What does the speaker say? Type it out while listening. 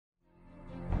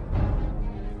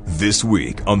This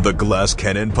week on the Glass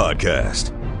Cannon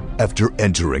Podcast, after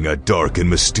entering a dark and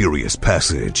mysterious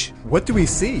passage... What do we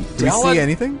see? Do we see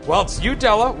anything? Well, it's you,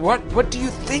 Della. What do you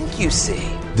think you see?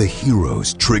 The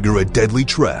heroes trigger a deadly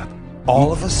trap.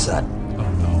 All of a sudden.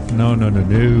 Oh, no. No.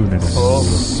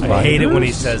 Oh, I hate it when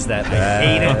he says that. I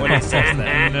hate it when he says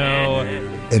that. No.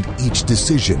 And each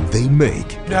decision they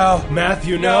make... No.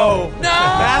 Matthew, no.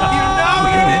 Matthew, no.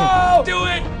 You didn't do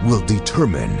it. ...will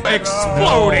determine...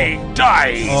 Exploding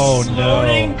dice. Oh, no.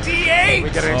 Exploding D8. We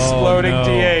got an exploding no.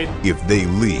 D8. if they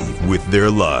leave with their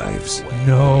lives.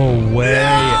 No way.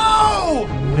 No.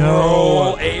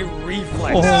 No. Roll a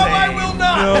reflex. Oh, No, I will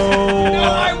not. no. No,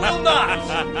 I will not.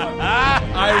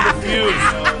 I refuse.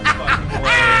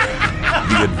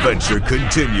 The adventure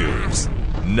continues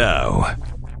now.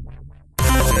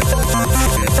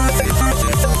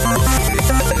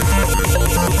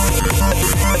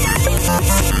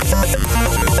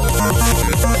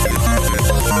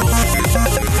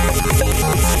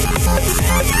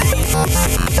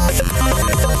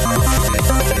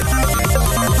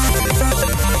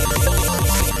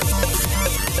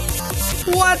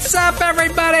 What's up,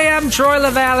 everybody? I'm Troy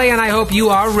LaValle, and I hope you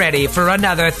are ready for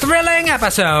another thrilling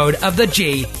episode of the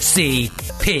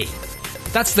GCP.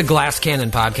 That's the Glass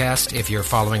Cannon Podcast, if you're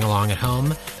following along at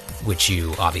home, which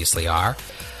you obviously are.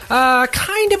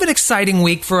 Kind of an exciting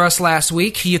week for us last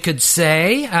week, you could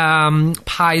say.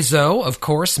 Paizo, of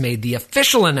course, made the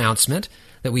official announcement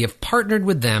that we have partnered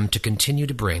with them to continue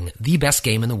to bring the best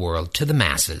game in the world to the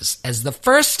masses as the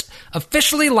first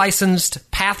officially licensed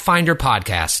Pathfinder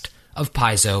podcast of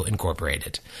Paizo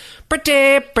Incorporated.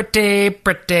 Pretty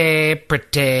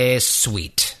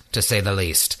sweet, to say the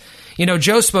least. You know,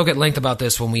 Joe spoke at length about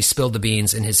this when we spilled the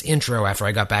beans in his intro after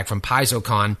I got back from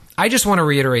PaizoCon. I just want to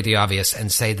reiterate the obvious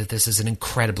and say that this is an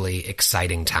incredibly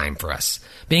exciting time for us.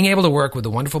 Being able to work with the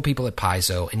wonderful people at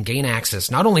Paizo and gain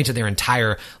access not only to their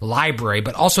entire library,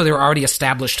 but also their already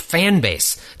established fan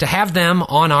base. To have them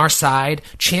on our side,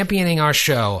 championing our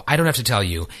show, I don't have to tell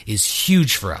you, is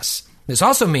huge for us. This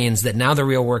also means that now the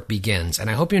real work begins, and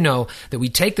I hope you know that we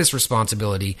take this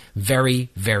responsibility very,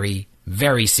 very,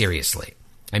 very seriously.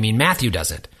 I mean, Matthew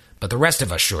doesn't, but the rest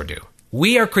of us sure do.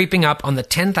 We are creeping up on the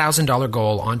 $10,000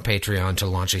 goal on Patreon to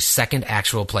launch a second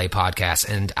actual play podcast,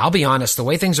 and I'll be honest, the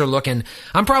way things are looking,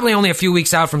 I'm probably only a few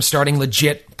weeks out from starting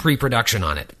legit pre-production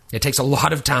on it. It takes a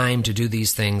lot of time to do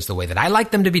these things the way that I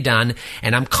like them to be done,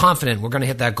 and I'm confident we're going to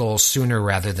hit that goal sooner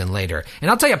rather than later. And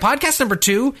I'll tell you, podcast number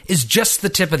 2 is just the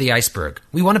tip of the iceberg.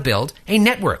 We want to build a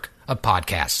network of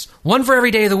podcasts, one for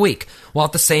every day of the week, while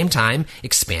at the same time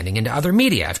expanding into other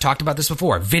media. I've talked about this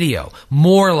before. Video,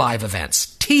 more live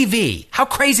events, TV. How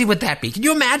crazy would that be? Can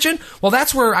you imagine? Well,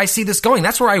 that's where I see this going.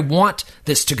 That's where I want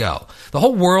this to go. The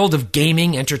whole world of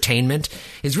gaming entertainment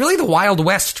is really the Wild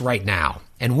West right now.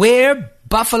 And we're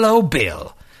Buffalo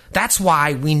Bill. That's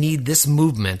why we need this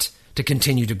movement to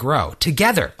continue to grow.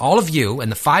 Together, all of you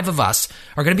and the 5 of us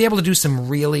are going to be able to do some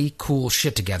really cool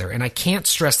shit together. And I can't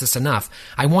stress this enough.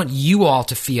 I want you all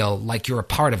to feel like you're a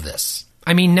part of this.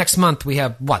 I mean, next month we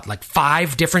have,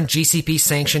 5 different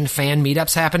GCP-sanctioned fan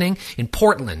meetups happening in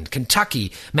Portland,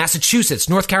 Kentucky, Massachusetts,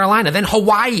 North Carolina, then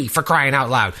Hawaii, for crying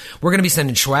out loud. We're going to be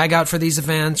sending swag out for these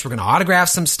events. We're going to autograph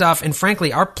some stuff. And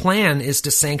frankly, our plan is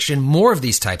to sanction more of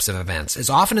these types of events as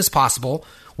often as possible,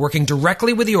 working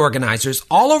directly with the organizers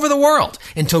all over the world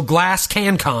until Glass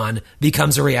CanCon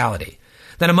becomes a reality.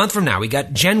 Then a month from now, we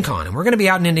got Gen Con, and we're going to be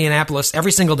out in Indianapolis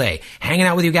every single day, hanging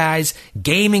out with you guys,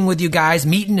 gaming with you guys,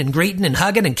 meeting and greeting and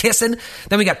hugging and kissing.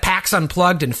 Then we got PAX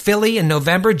Unplugged in Philly in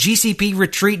November, GCP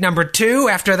Retreat number 2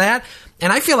 after that,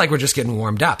 and I feel like we're just getting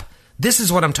warmed up. This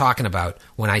is what I'm talking about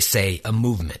when I say a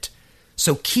movement.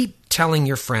 So keep telling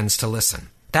your friends to listen.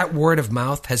 That word of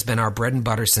mouth has been our bread and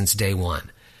butter since day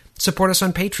one. Support us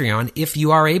on Patreon if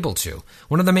you are able to.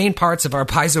 One of the main parts of our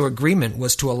Paizo agreement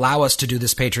was to allow us to do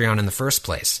this Patreon in the first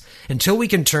place. Until we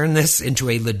can turn this into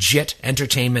a legit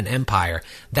entertainment empire,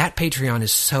 that Patreon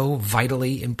is so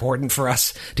vitally important for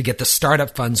us to get the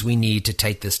startup funds we need to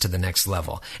take this to the next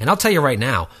level. And I'll tell you right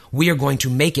now, we are going to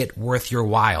make it worth your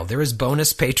while. There is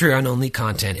bonus Patreon-only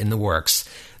content in the works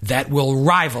that will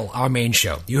rival our main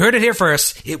show. You heard it here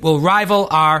first. It will rival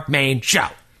our main show.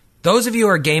 Those of you who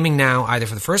are gaming now, either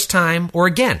for the first time or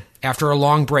again, after a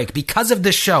long break, because of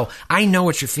this show, I know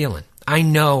what you're feeling. I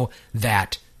know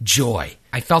that joy.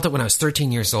 I felt it when I was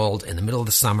 13 years old in the middle of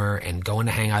the summer and going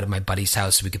to hang out at my buddy's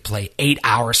house so we could play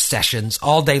 8-hour sessions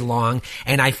all day long.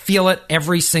 And I feel it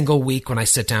every single week when I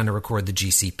sit down to record the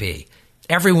GCP.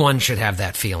 Everyone should have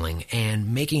that feeling,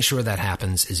 and making sure that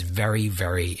happens is very,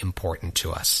 very important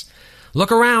to us.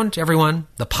 Look around, everyone.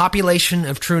 The population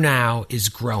of True Now is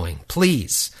growing.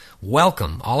 Please,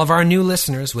 welcome all of our new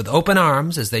listeners with open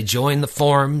arms as they join the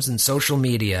forums and social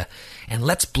media, and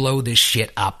let's blow this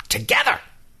shit up together.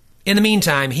 In the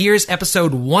meantime, here's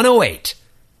episode 108.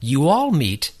 You all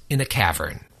meet in a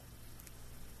cavern.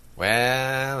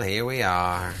 Well, here we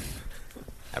are.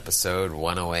 Episode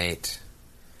 108.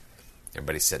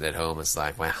 Everybody sitting at home is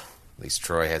like, well, at least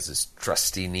Troy has his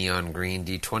trusty neon green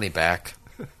D20 back.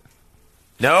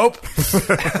 Nope.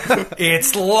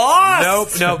 It's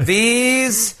lost. Nope.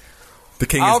 These... The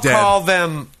king I'll is dead. call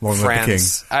them Along with the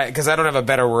friends, because I don't have a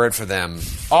better word for them.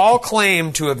 All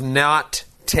claim to have not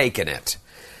taken it.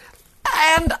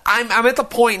 And I'm at the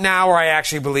point now where I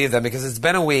actually believe them, because it's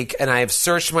been a week and I have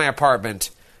searched my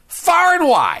apartment far and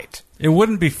wide. It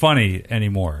wouldn't be funny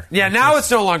anymore. Yeah, now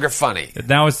it's no longer funny.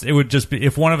 Now it would just be,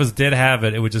 if one of us did have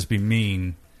it, it would just be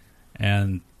mean.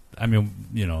 And I mean,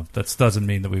 that doesn't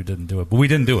mean that we didn't do it, but we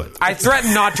didn't do it. I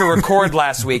threatened not to record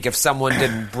last week if someone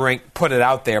didn't put it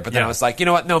out there, but then I was like, you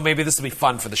know what? No, maybe this will be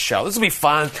fun for the show. This will be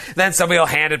fun. Then somebody will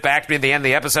hand it back to me at the end of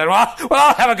the episode. Well,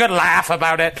 I'll have a good laugh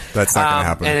about it. That's not going to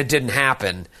happen. And it didn't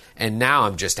happen, and now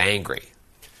I'm just angry.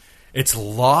 It's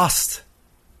lost.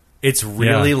 It's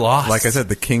really lost. Like I said,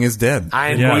 the king is dead.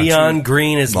 Neon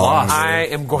green is lost. I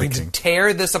am going to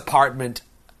tear this apartment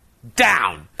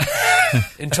down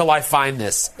until I find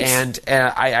this. And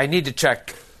I need to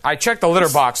check. I checked the litter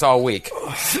box all week.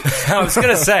 I was going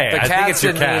to say, The I think it's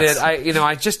your cats cats. didn't eat it.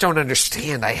 I just don't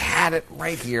understand. I had it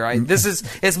right here.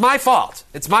 It's my fault.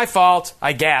 It's my fault,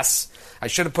 I guess. I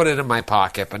should have put it in my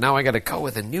pocket, but now I got to go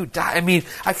with a new die. I mean,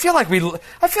 I feel like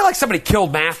somebody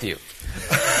killed Matthew.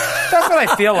 That's what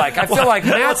I feel like. I feel like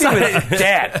Matthew is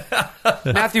dead.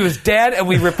 Matthew is dead, and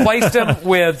we replaced him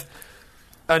with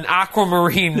an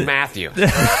aquamarine Matthew.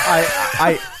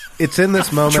 It's in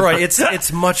this moment. Troy,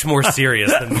 it's much more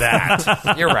serious than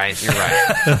that. You're right.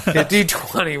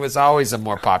 D20 was always a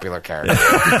more popular character.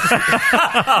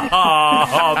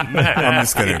 Oh, man. I'm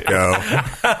just going to go.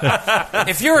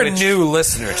 If you're a new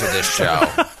listener to this show,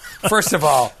 first of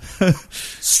all,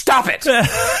 stop it.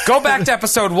 Go back to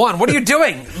episode 1. What are you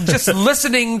doing? Just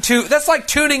listening to... That's like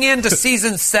tuning in to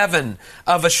season 7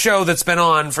 of a show that's been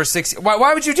on for 6 years.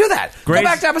 Why would you do that? Go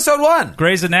back to episode 1.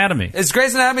 Grey's Anatomy. Is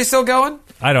Grey's Anatomy still going?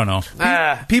 I don't know.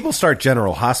 People start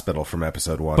General Hospital from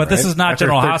episode 1. But this right? is not After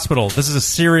General Hospital. This is a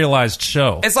serialized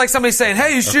show. It's like somebody saying,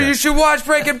 hey, you should watch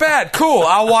Breaking Bad. Cool,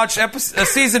 I'll watch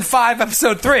season 5,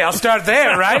 episode 3. I'll start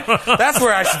there, right? That's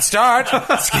where I should start.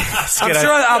 I'm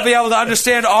sure I'll be able to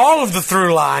understand all of the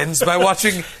through lines by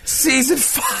watching season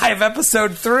 5,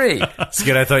 episode 3.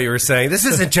 Skid, I thought you were saying, this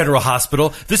isn't General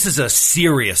Hospital. This is a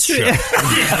serious show.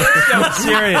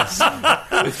 Serious.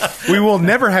 We will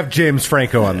never have James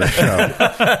Franco on this show.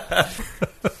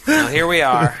 Well, here we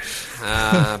are,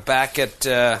 back at,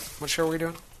 what show are we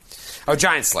doing? Oh,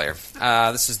 Giantslayer.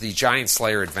 This is the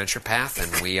Giantslayer Adventure Path,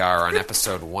 and we are on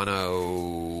episode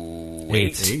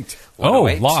 108. Oh,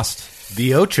 108. Lost.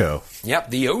 The Ocho. Yep,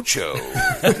 the Ocho.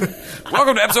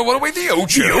 Welcome to episode 108, the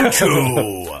Ocho. The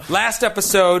Ocho. Last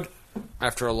episode,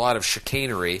 after a lot of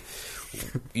chicanery,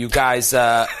 you guys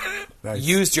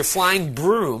used your flying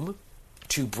broom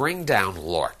to bring down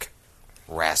Lork,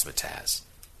 Razmataz,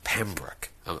 Pembroke,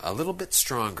 a little bit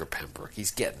stronger Pembroke.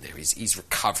 He's getting there. He's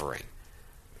recovering.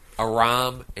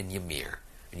 Aram and Ymir.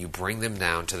 And you bring them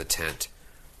down to the tent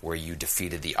where you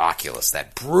defeated the Oculus,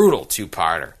 that brutal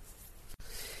two-parter.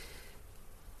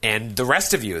 And the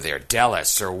rest of you are there, Della,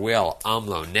 Sir Will,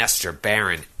 Umlo, Nestor,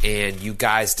 Baron, and you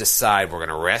guys decide we're going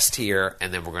to rest here,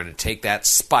 and then we're going to take that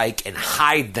spike and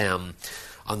hide them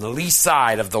on the lee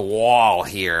side of the wall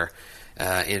here,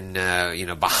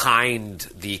 behind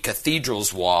the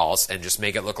cathedral's walls, and just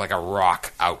make it look like a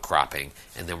rock outcropping,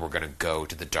 and then we're going to go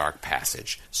to the dark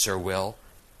passage. Sir Will,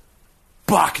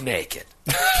 buck naked.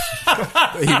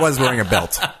 He was wearing a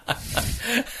belt.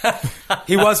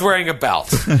 He was wearing a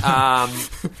belt.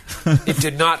 It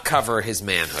did not cover his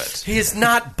manhood. He is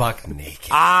not buck naked.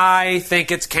 I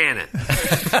think it's canon.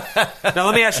 Now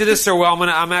let me ask you this, Sir Will. I'm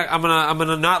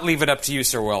gonna not leave it up to you,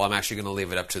 Sir Will. I'm actually gonna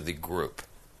leave it up to the group.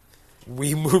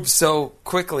 We moved so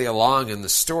quickly along in the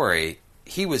story.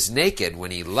 He was naked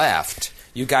when he left.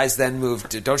 You guys then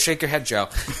moved... Don't shake your head, Joe.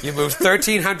 You moved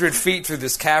 1,300 feet through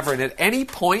this cavern. At any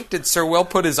point, did Sir Will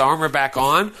put his armor back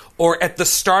on? Or at the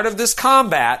start of this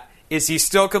combat, is he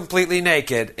still completely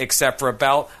naked, except for a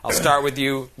belt? I'll start with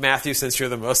you, Matthew, since you're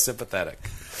the most sympathetic.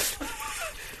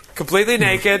 completely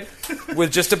naked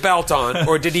with just a belt on,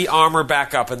 or did he armor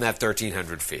back up in that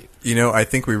 1,300 feet? You know, I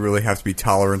think we really have to be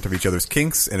tolerant of each other's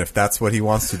kinks, and if that's what he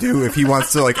wants to do, if he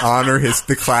wants to like honor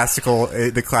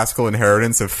the classical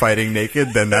inheritance of fighting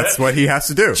naked, then that's what he has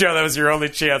to do. Joe, that was your only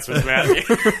chance with Matthew.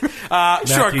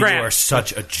 Sure, You Grant. are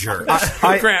such a jerk.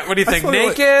 Grant, what do you think?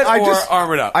 Naked or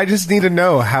armored up? I just need to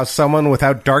know how someone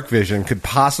without dark vision could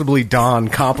possibly don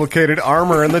complicated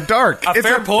armor in the dark. A It's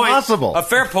fair point. impossible. A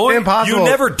fair point. Impossible. You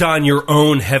never don your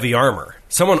own heavy armor.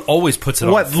 Someone always puts it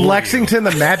on. What, for you. Lexington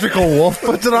the Magical Wolf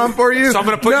puts it on for you? So I'm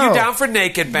going to put No. you down for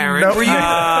naked, Baron. No.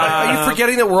 Are you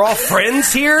forgetting that we're all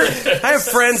friends here? I have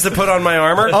friends that put on my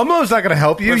armor. Elmo's not going to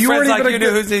help you. We're You friends weren't like even you a knew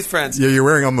good- who's these friends. Yeah, you're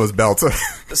wearing Umlo's belt.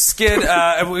 Skid,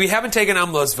 we haven't taken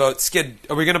Umlo's vote. Skid,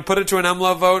 are we going to put it to an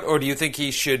Umlo vote, or do you think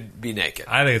he should be naked?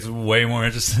 I think it's way more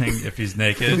interesting if he's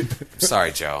naked.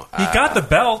 Sorry, Joe. He got the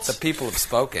belt. The people have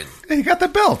spoken. He got the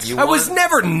belt. You I was won.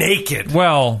 never naked.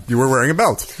 Well, You were wearing a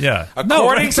belt. yeah.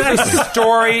 According to the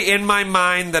story in my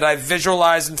mind that I've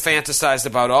visualized and fantasized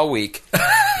about all week,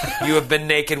 you have been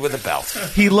naked with a belt.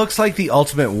 He looks like the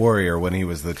Ultimate Warrior when he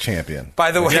was the champion. By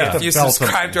the way, Yeah. if you The belt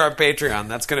subscribe to our Patreon,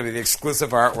 that's going to be the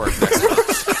exclusive artwork next month.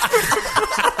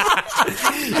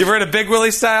 You've heard of Big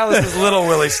Willie style? This is Little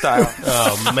Willie style.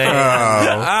 Oh, man.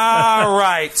 All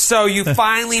right. So you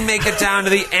finally make it down to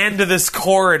the end of this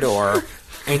corridor,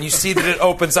 and you see that it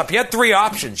opens up. You had three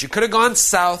options. You could have gone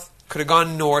south, could have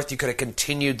gone north, you could have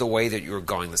continued the way that you were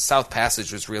going. The south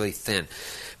passage was really thin.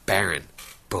 Baron,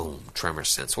 boom, tremor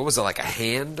sense. What was it, like a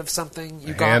hand of something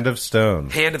you got? Hand of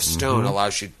Stone. Hand of stone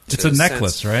allows you to It's a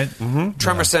necklace, sense right? Mm-hmm.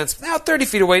 tremor sense. Now 30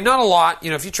 feet away, not a lot. You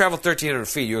know, if you travel 1,300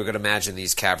 feet, you were going to imagine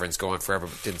these caverns going forever,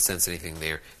 but didn't sense anything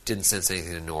there. Didn't sense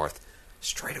anything to the north.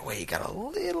 Straight away, you got a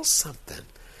little something.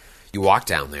 You walk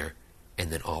down there,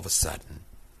 and then all of a sudden,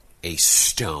 a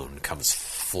stone comes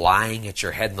flying at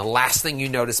your head, and the last thing you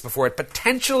notice before it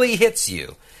potentially hits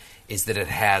you is that it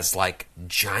has like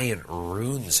giant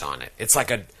runes on it. It's like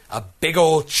a big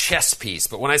old chess piece.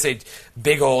 But when I say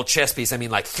big old chess piece, I mean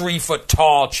like 3 foot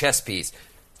tall chess piece.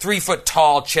 3 foot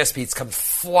tall chess piece comes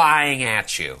flying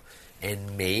at you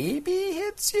and maybe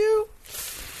hits you.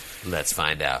 Let's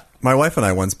find out. My wife and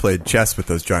I once played chess with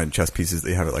those giant chess pieces that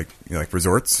you have at like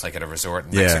resorts. Like at a resort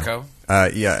in Yeah. Mexico.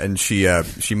 Yeah, and she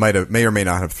may or may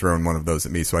not have thrown one of those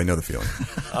at me, so I know the feeling.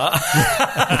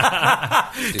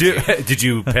 Did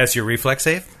you pass your reflex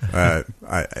save? I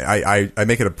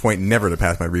make it a point never to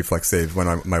pass my reflex save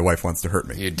when my wife wants to hurt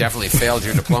me. You definitely failed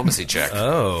your diplomacy check.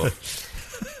 Oh.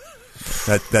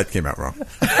 That came out wrong. It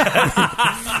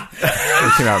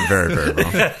came out very, very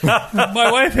wrong. My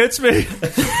wife hits me.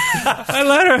 I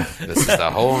let her. This is a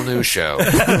whole new show.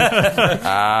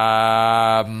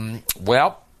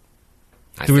 Well,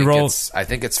 I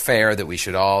think it's fair that we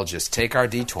should all just take our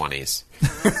D20s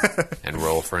and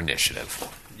roll for initiative.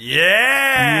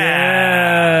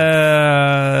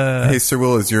 Yeah. Hey, Sir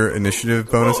Will, is your initiative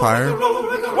bonus higher?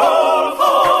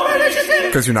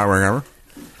 Because you're not wearing armor?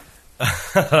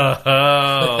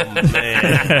 Oh,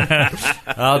 man.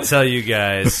 I'll tell you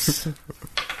guys.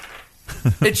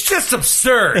 It's just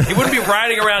absurd. He wouldn't be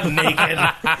riding around naked.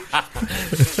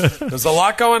 There's a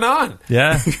lot going on.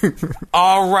 Yeah.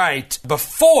 All right.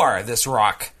 Before this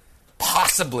rock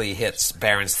possibly hits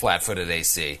Baron's flat-footed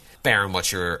AC, Baron,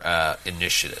 what's your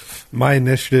initiative? My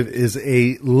initiative is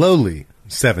a lowly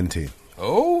 17.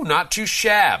 Oh, not too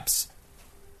shabs.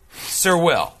 Sir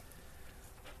Will.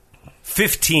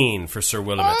 15 for Sir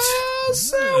Willamette. Oh,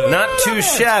 Sir Not too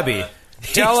shabby.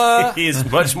 Della. He's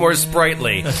much more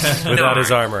sprightly without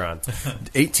his armor on.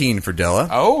 18 for Della.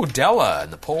 Oh, Della in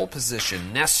the pole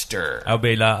position. Nestor. I'll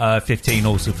be like 15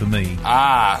 also for me.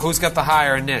 Who's got the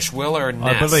higher niche, Will or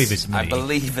Ness? I believe it's me. I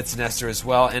believe it's Nestor as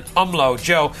well. And Umlo,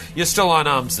 Joe, you're still on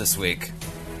ums this week.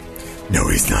 No,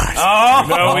 he's not.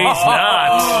 No, he's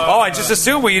not. Oh, I just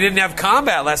assumed you didn't have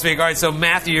combat last week. All right, so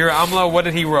Matthew, your Umlo, what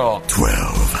did he roll?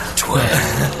 12.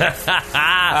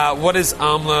 What is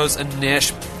Umlo's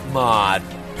Anish mod?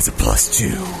 It's a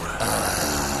 +2.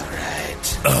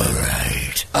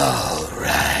 All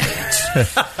right.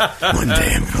 One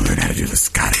day I'm going to learn how to do the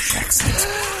Scottish accent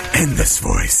and this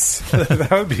voice.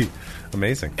 That would be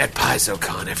amazing. At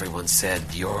PaizoCon, everyone said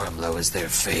your Umlo is their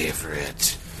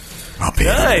favorite. I'll pay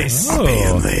Nice. him. I'll pay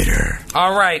him later.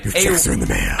 All right, Your checks are in the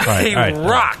mail. Right, a all right.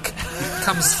 rock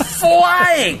comes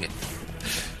flying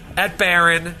at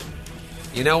Baron.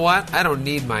 You know what? I don't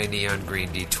need my neon green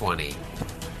D20.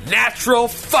 Natural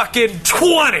fucking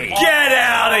 20! Get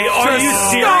out of here. Are you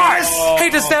serious? Hey,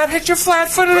 does that hit your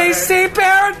flat-footed AC,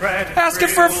 Baron? Asking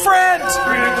for a friend.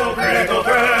 Critical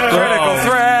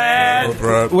threat.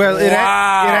 What? Well, it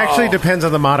Wow. actually depends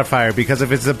on the modifier, because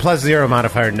if it's a +0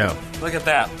 modifier, no. Look at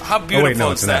that. How beautiful no,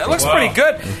 is it's an that? It aqua. looks pretty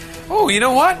good. Oh, you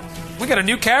know what? We got a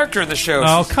new character in the show.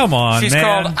 Oh, come on, She's man.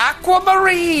 called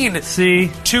Aquamarine.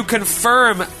 See? To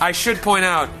confirm, I should point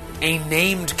out, a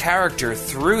named character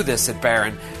through this at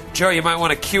Baron. Joe, you might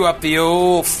want to cue up the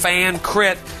old fan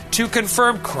crit to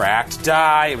confirm cracked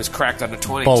die. It was cracked on a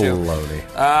 22. Baloney.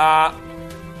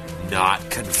 Not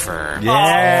confirmed.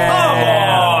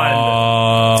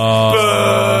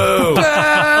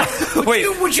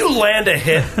 Wait, Would you land a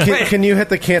hit? Can you hit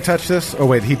the can't touch this? Oh,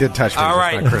 wait, he did touch me. all just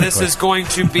right. not This critically. is going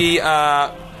to be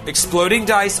exploding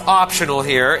dice optional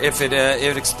here. If it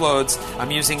explodes,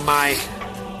 I'm using my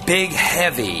big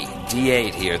heavy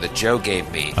D8 here that Joe gave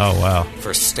me Oh, wow.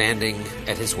 for standing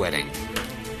at his wedding.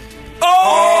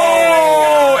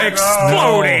 Oh!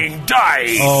 Exploding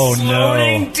dice! Oh, no.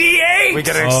 D8. We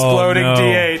got an exploding no.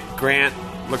 D8. Grant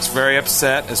looks very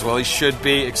upset, as well he should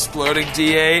be. Exploding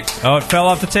D8. Oh, it fell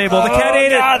off the table. The cat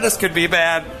ate God, it. this could be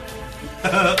bad.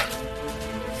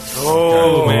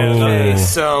 Oh, man. Okay, Oh.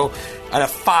 so at a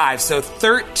 5, so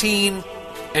 13.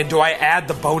 And do I add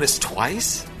the bonus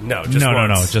twice? No, just No,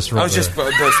 once. just Oh, regular. just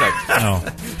bonus right. No.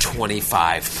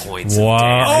 25 points.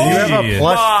 Wow. You have a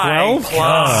plus 12?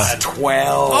 Plus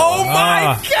 12. Oh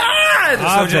my God!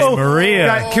 Ave Maria.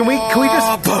 God, can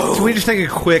we just take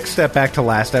a quick step back to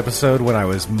last episode when I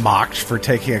was mocked for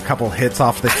taking a couple hits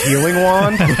off the healing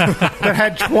wand that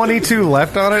had 22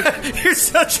 left on it? You're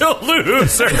such a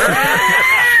loser.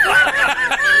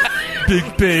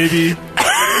 Big baby.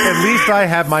 At least I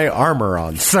have my armor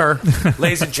on, sir.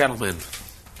 Ladies and gentlemen,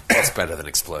 what's better than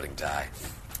exploding die?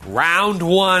 Round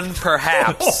 1,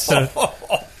 perhaps.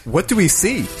 What do we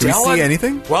see? Do we Della? see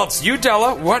anything? Well, it's you,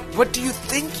 Della. What do you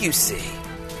think you see?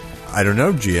 I don't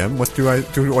know, GM. What do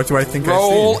I think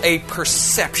Roll I see? a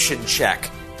perception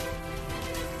check.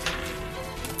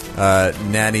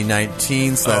 Natty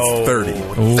 19, so that's 30.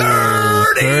 Ooh,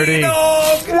 30.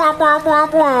 All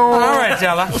right,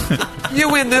 Della. You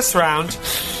win this round.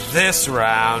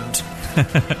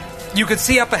 You can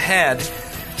see up ahead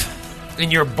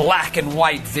in your black and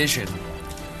white vision.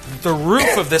 The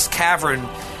roof of this cavern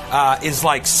is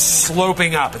like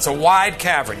sloping up. It's a wide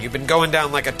cavern. You've been going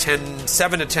down like a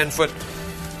 7 to 10 foot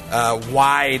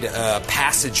wide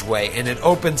passageway, and it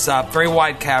opens up, very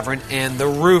wide cavern, and the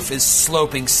roof is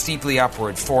sloping steeply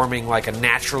upward, forming like a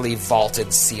naturally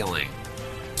vaulted ceiling.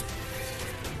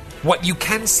 What you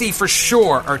can see for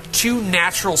sure are 2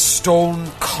 natural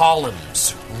stone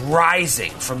columns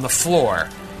rising from the floor,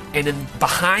 and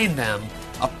behind them,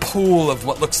 a pool of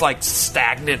what looks like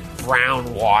stagnant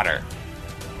brown water.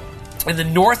 In the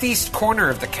northeast corner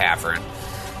of the cavern,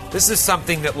 this is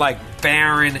something that like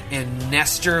Baron and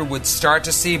Nestor would start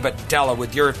to see, but Della,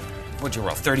 with your, what'd you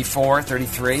roll, 34,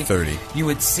 33? 30. You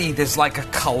would see there's like a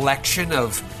collection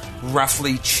of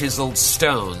roughly chiseled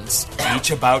stones, each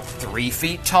about 3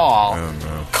 feet tall,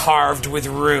 carved with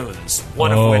runes,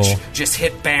 one of which just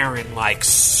hit Baron like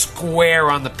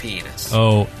square on the penis.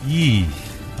 Oh, yee.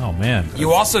 Oh, man.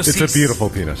 You also It's see a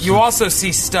beautiful penis. You also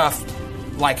see stuff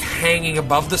like hanging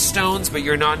above the stones, but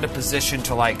you're not in a position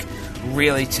to like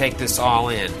really take this all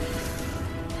in.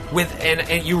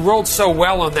 And you rolled so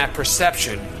well on that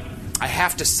perception, I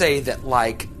have to say that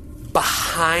like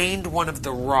behind one of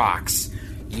the rocks,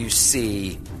 you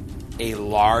see a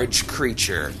large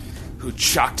creature who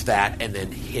chucked that and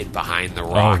then hid behind the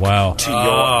rock. Oh,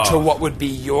 wow. To what would be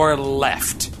your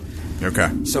left. Okay.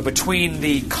 So between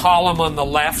the column on the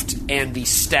left and the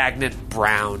stagnant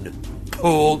brown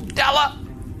pool, Della,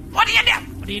 what do you do?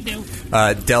 What do you do?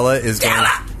 Della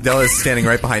is standing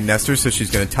right behind Nestor, so she's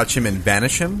going to touch him and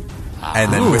vanish him,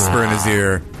 and then whisper in his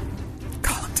ear,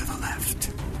 "Call him to the left."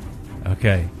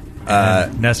 Okay.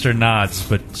 Nestor nods,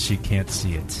 but she can't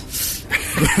see it.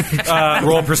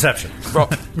 Roll perception.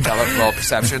 Della, roll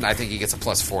perception. I think he gets a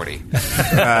plus 40.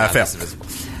 Fail.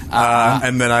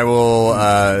 And then I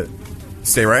will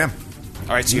stay where I am.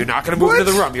 All right, so you're not going to move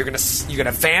into the room. You're going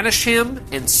to vanish him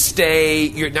and stay.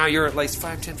 You're at least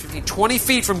 5, 10, 15, 20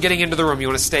 feet from getting into the room. You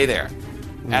want to stay there,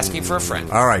 asking for a friend.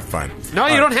 All right, fine. No,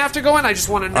 you don't have to go in. I just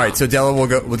want to know. All right, so Della will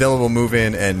go. Well, Della will move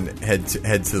in and head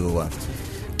to the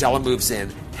left. Della moves in,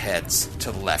 heads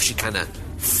to the left. She kind of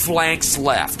flanks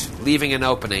left, leaving an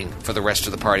opening for the rest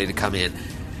of the party to come in.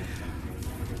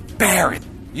 Baron,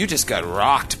 you just got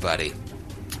rocked, buddy.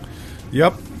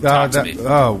 Yep. Talk to me.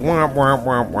 Womp, womp,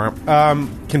 womp,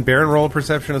 womp. Can Baron roll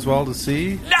perception as well to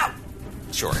see? No!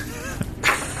 Sure.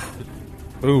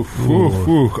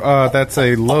 Ooh. That's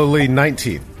a lowly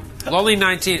 19 Lonely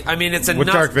 19. I mean, it's enough with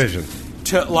dark vision.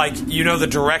 to, like, you know the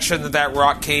direction that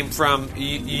rock came from.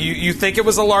 You think it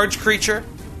was a large creature?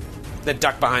 that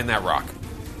duck behind that rock.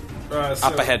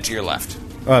 Up ahead to your left.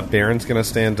 Baron's going to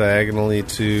stand diagonally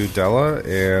to Della,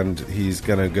 and he's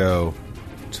going to go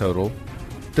total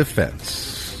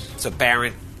defense. So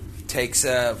Baron takes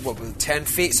 10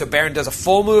 feet. So Baron does a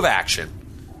full move action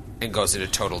and goes into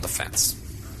total defense.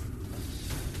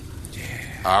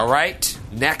 All right.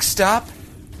 Next up,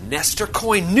 Nestor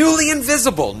Coin. Newly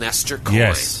invisible Nestor Coin.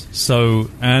 Yes. So,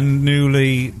 and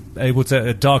newly able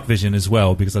to dark vision as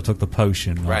well, because I took the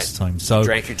potion last time. So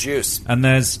drank your juice. And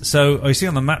I see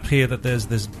on the map here that there's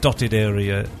this dotted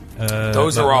area.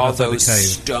 Those are all those the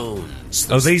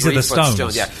stones. These are the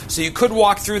stones. Yeah. So you could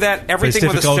walk through that. Everything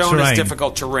with a stone terrain. is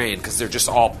difficult terrain because they're just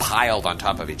all piled on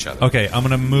top of each other. Okay, I'm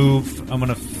going to move.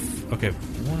 Okay,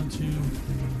 1, 2, 3.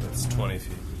 That's 20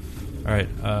 feet. All right,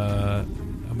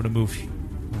 I'm going to move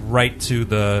right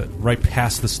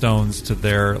past the stones to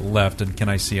their left. And can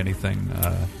I see anything?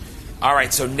 All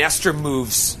right, so Nestor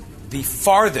moves the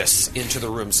farthest into the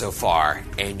room so far,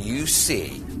 and you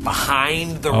see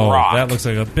behind the rock. That looks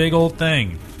like a big old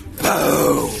thing.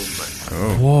 Boom!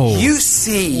 Whoa! You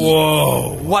see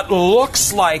what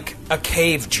looks like a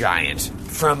cave giant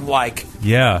from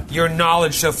your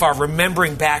knowledge so far.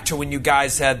 Remembering back to when you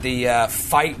guys had the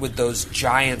fight with those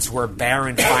giants, where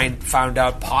Baron found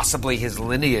out possibly his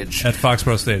lineage at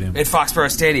Foxborough Stadium. At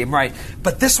Foxborough Stadium, right?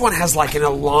 But this one has like an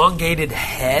elongated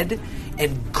head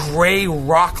and gray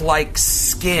rock-like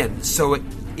skin, so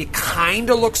it kind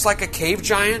of looks like a cave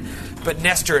giant. But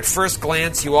Nestor, at first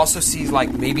glance, you also see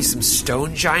like maybe some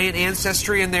stone giant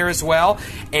ancestry in there as well,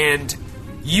 and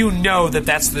you know that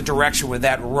that's the direction where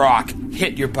that rock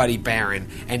hit your buddy Baron,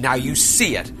 and now you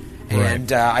see it,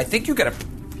 and I think you got a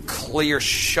clear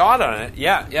shot on it.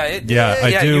 I do.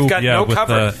 You've got no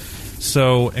cover.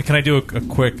 So, can I do a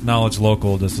quick knowledge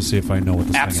local just to see if I know what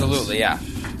this Absolutely, thing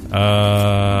is?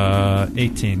 Yeah.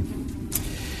 18.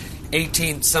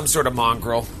 18, some sort of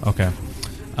mongrel. Okay.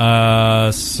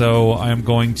 So I'm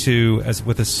going to,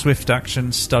 with a swift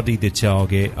action, study the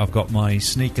target. I've got my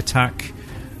sneak attack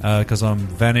because I'm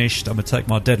vanished. I'm going to take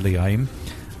my deadly aim,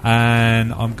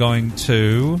 and I'm going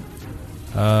to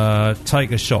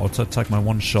take a shot. I'll take my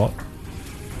one shot.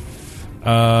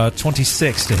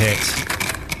 26 to hit.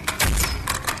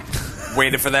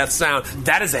 Waited for that sound.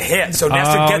 That is a hit. So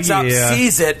Nestor gets up,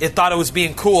 sees it. It thought it was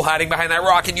being cool hiding behind that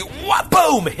rock, and you,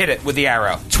 boom, hit it with the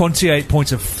arrow. 28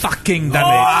 points of fucking damage.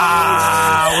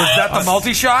 Wow. Was that the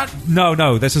multi-shot?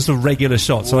 No. That's just a regular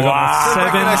shot. So I got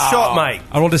 7. Regular shot, mate.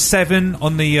 I rolled a 7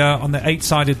 on the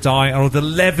 8-sided die. I rolled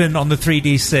 11 on the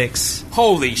 3d6.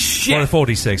 Holy shit. Or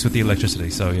the 4d6 with the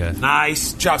electricity, so yeah.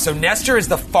 Nice job. So Nestor is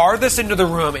the farthest into the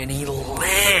room, and he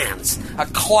lands a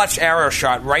clutch arrow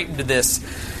shot right into this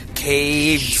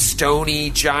cave, stony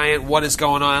giant. What is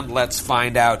going on? Let's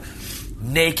find out.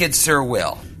 Naked Sir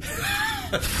Will.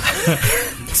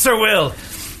 Sir Will,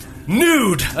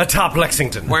 nude atop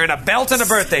Lexington. Wearing a belt and a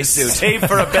birthday suit. Save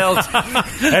for a belt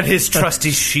and his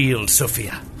trusty shield,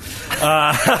 Sophia.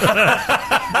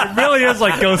 It really is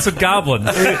like Ghosts and Goblins.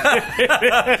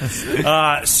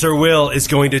 Sir Will is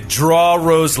going to draw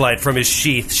Roselight from his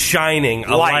sheath, shining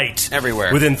a light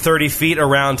everywhere. Within 30 feet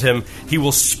around him. He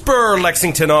will spur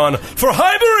Lexington on for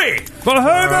Highbury!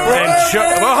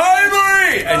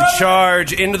 And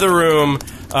charge into the room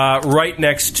right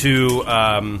next to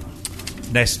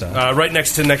Nestor. Right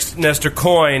next to Nestor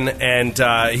Coin, and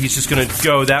he's just going to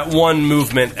go that one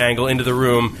movement angle into the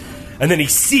room. And then he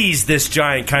sees this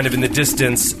giant kind of in the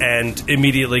distance and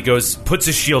immediately puts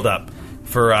his shield up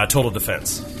for total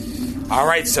defense. All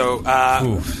right, so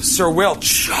Sir Will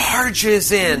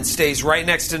charges in, stays right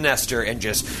next to Nestor, and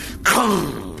just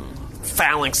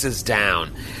phalanxes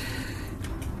down.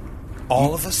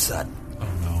 All of a sudden. Oh,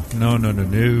 no.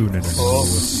 No.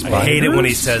 I hate it when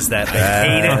he says that.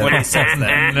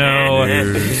 No.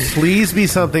 Please be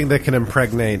something that can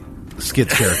impregnate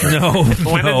Skid's character. No.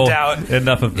 When in doubt,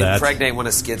 enough of that. Impregnate one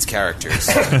of Skid's characters.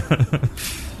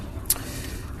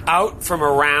 Out from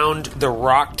around the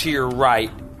rock to your right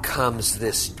comes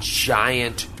this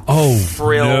giant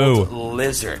frilled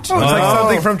lizard. Oh, it's like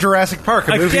something from Jurassic Park,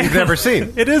 a movie you've never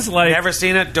seen. It is like... Never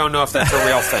seen it, don't know if that's a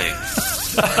real thing.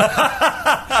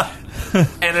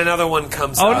 And another one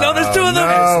comes up. Oh, no, there's two of them.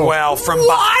 As well, from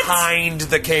behind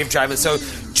the cave giant. So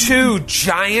 2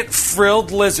 giant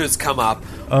frilled lizards come up.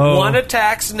 One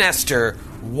attacks Nestor,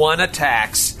 one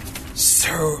attacks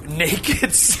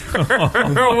Naked Sir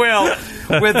Will.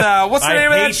 With, what's the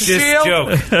name of that shield?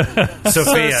 Joke.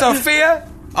 Sophia. Sophia?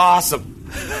 Awesome.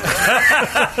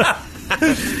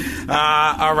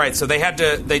 All right, so they had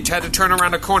to turn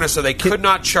around a corner, so they could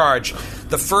not charge.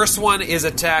 The first one is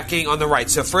attacking on the right.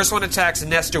 So first one attacks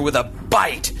Nestor with a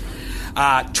bite.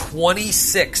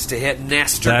 26 to hit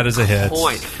Nestor. That is a hit.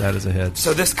 Coin. That is a hit.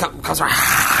 So this comes around,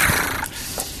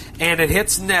 and it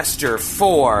hits Nestor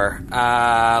for,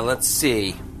 let's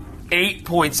see, 8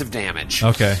 points of damage.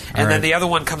 Okay. And then the other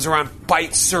one comes around,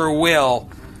 bites Sir Will,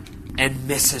 and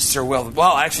misses Sir Will.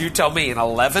 Well, actually, you tell me, an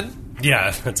 11?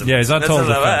 Yeah, that's a, Yeah, he's not told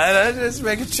the I'm just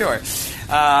making sure.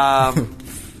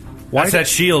 That's that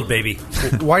shield, baby.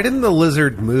 Why didn't the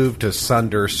lizard move to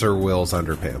sunder Sir Will's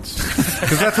underpants?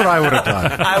 Because that's what I would have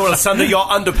done. I will sunder your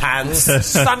underpants.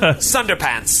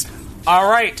 Sunderpants. All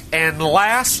right, and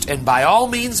last, and by all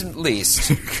means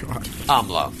least,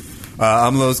 Amlo.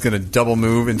 Amlo's going to double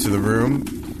move into the room.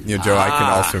 You know, Joe, I can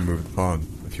also move the pawn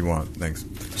if you want. Thanks.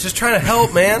 Just trying to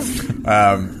help, man.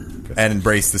 And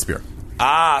embrace the spear.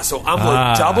 So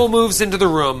Amlo double moves into the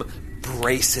room,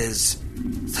 braces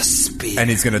the spear. And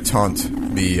he's going to taunt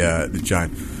the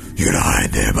giant. You're going to hide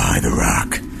there behind the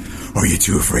rock? Or are you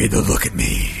too afraid to look at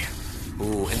me?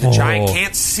 Ooh, and the giant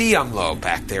can't see Amlo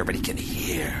back there, but he can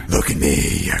hear. Look at me,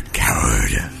 you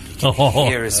coward.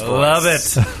 Hear his voice. Love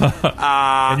it.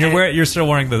 And you're still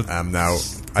wearing the Now,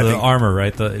 I the think... armor,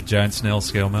 right? The giant snail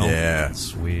scale mail. Yeah.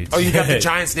 Sweet. Oh, you got the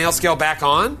giant snail scale back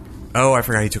on? Oh, I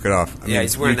forgot he took it off. I mean,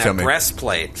 He's wearing you tell that me.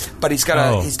 breastplate, but he's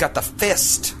got the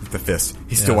fist. The fist.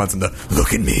 He still wants him to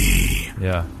look at me.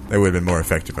 Yeah. That would have been more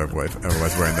effective if I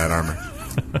was wearing that armor.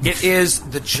 It is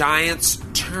the giant's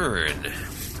turn.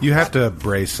 You have to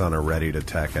brace on a ready to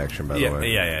attack action, by the Yeah,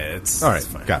 way. yeah. It's All right, it's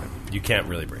fine. got it. You can't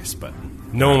really brace, but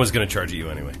no one was going to charge at you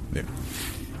anyway. Yeah.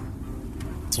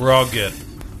 We're all good.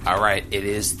 All right, it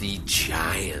is the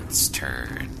giant's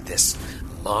turn. This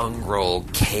mongrel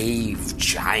cave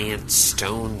giant,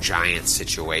 stone giant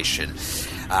situation.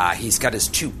 He's got his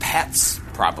two pets,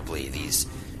 probably, these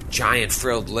giant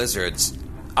frilled lizards,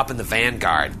 up in the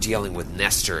vanguard dealing with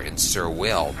Nestor and Sir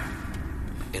Will.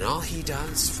 And all he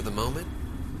does for the moment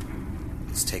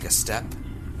is take a step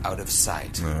out of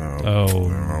sight.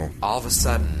 Oh. All of a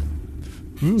sudden,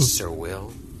 Sir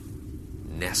Will,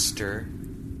 Nestor,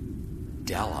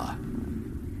 Della,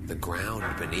 the ground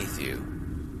beneath you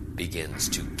begins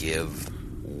to give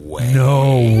way.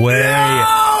 No way.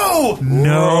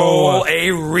 No. Roll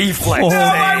a reflex. Oh, save.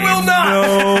 I will not.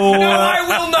 No. No, I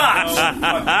will not.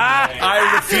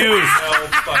 I refuse.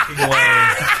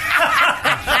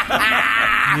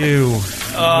 You.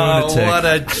 lunatic. What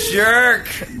a jerk.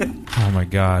 Oh my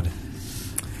god.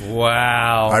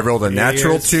 Wow. I rolled a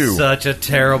natural 2. Such a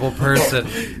terrible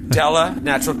person. Della,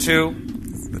 natural 2.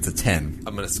 That's a 10.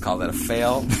 I'm going to call that a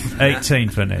fail. 18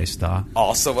 for Nestor.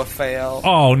 Also a fail.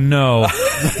 Oh no.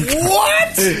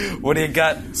 What? What do you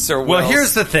got, Sir Will? Well,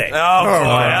 here's the thing. Oh,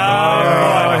 boy.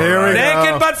 Oh, here we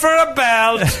Naked go. but for a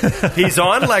belt. He's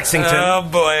on Lexington. Oh,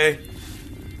 boy.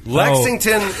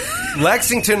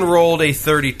 Lexington rolled a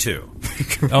 32.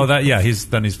 Oh, that yeah. He's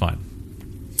fine.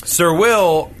 Sir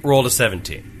Will rolled a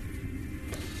 17.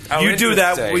 Oh, You do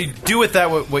that. interesting. We do with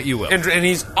that what you will. And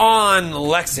he's on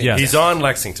Lexington. Yes. He's on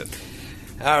Lexington.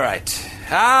 All right.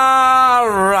 All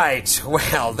right.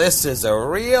 Well, this is a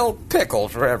real pickle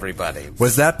for everybody.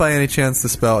 Was that by any chance the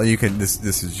spell? You can. This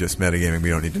is just metagaming. We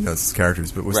don't need to know its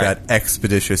characters. But was Right. that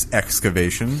expeditious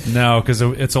excavation? No, because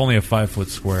it's only a 5-foot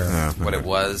square. What it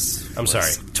was. I'm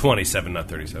sorry, 27, not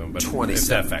 37, but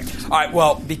 27. If that factors. All right.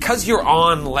 Well, because you're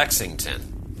on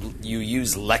Lexington, you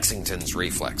use Lexington's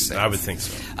reflex save. I would think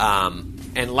so.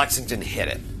 And Lexington hit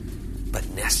it. But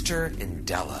Nestor and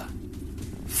Della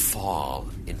fall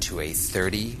into a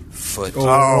 30-foot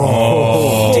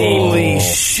Holy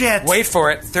shit! Wait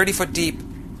for it. 30-foot deep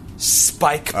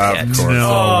spike pit. Of course.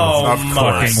 No. Of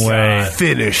course. Fucking way.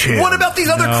 Finish him. What about these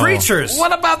other No. creatures?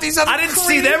 What about these other I didn't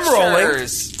see them rolling.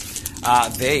 creatures?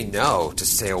 They know to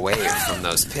stay away from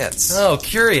those pits. Oh,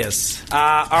 curious.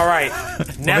 All right.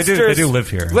 They do live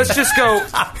here. Let's just go.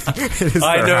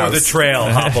 I know the trail.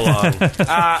 Hop along.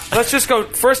 Let's just go.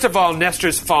 First of all,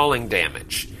 Nestor's falling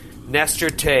damage. Nestor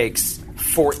takes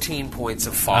 14 points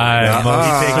of falling damage. most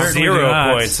He takes certainly 0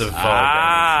 not. points of fall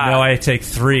damage. No, I take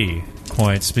 3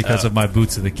 points because of my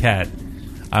boots of the cat.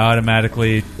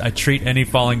 I treat any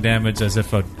falling damage as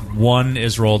if a 1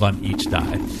 is rolled on each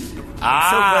die.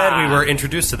 I'm so glad we were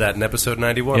introduced to that in episode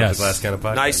 91 Yes. of the Glass Cannon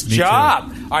podcast. Nice Me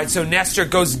job. All right, so Nestor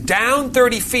goes down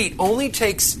 30 feet, only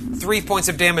takes 3 points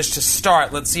of damage to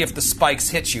start. Let's see if the spikes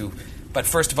hit you. But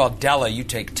first of all, Della, you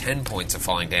take 10 points of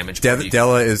falling damage.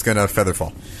 Della is going to feather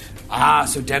fall.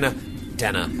 So Denna. All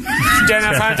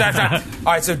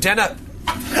right, so Denna.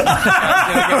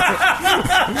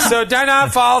 So Denna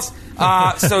falls.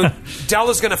 So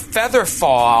Della's going to feather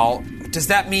fall. Does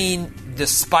that mean the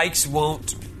spikes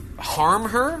won't harm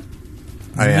her?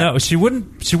 No, she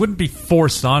wouldn't be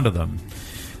forced onto them.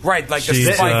 Right, like the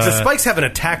She's, spikes. The spikes have an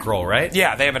attack roll, right?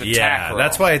 Yeah, they have an attack roll.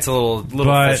 That's why it's a little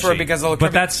But- fishy. because they'll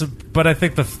But I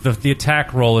think the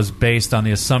attack roll is based on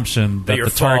the assumption that you're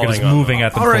the target is falling on moving them.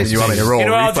 at the All right, you want me to roll You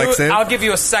know, a reflex save? I'll give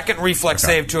you a second reflex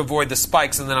save to avoid the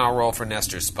spikes, and then I'll roll for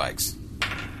Nestor's spikes.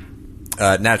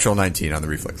 Natural 19 on the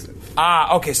reflex save.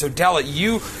 Okay, so Della,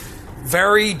 you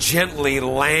very gently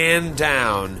land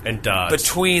down And dodge.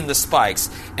 between the spikes,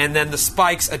 and then the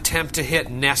spikes attempt to hit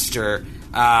Nestor.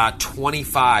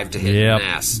 25 to hit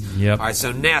Ness. Yep. All right,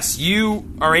 so Ness, you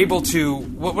are able to.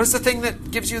 What's the thing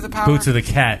that gives you the power? Boots of the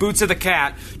cat. Boots of the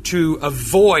cat to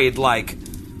avoid like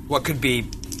what could be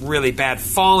really bad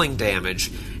falling damage,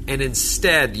 and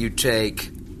instead you take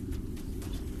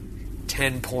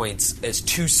 10 points as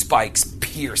 2 spikes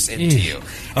pierce into you.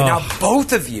 And now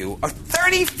both of you are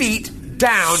 30 feet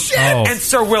down, and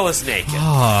Sir Will is naked.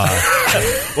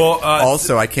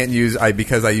 Also, I can't use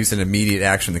because I used an immediate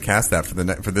action to cast that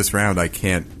for this round. I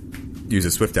can't use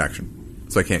a swift action,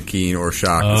 so I can't keen or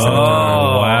shock. at the same time.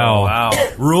 Wow.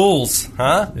 Rules,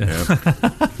 huh?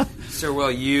 Sir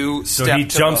Will, you So step he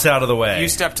to jumps the, out of the way. You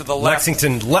step to the left.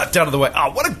 Lexington leapt out of the way.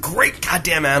 Oh, what a great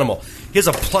goddamn animal. He has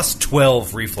a plus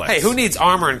 12 reflex. Hey, who needs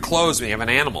armor and clothes when you have an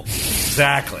animal?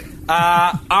 Exactly.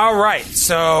 All right,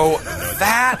 so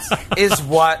that is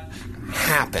what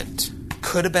happened.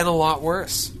 Could have been a lot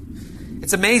worse.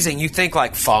 It's amazing. You think,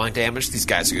 like, falling damage, these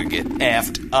guys are going to get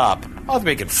effed up. I'll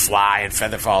make it fly and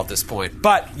feather fall at this point.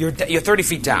 But you're 30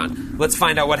 feet down. Let's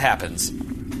find out what happens.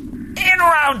 In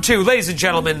round 2, ladies and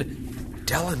gentlemen,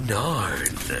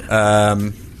 Delanard.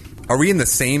 Are we in the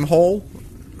same hole?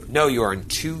 No, you are in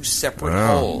 2 separate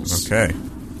Oh, holes. okay.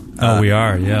 We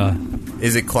are, yeah.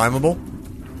 Is it climbable?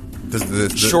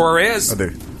 Sure is. Oh, there.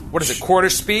 What is it, quarter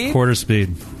speed? Quarter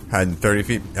speed. Had 30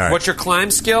 feet. All right. What's your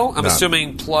climb skill? I'm No.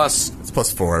 assuming plus It's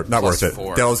plus 4. Not Plus worth it.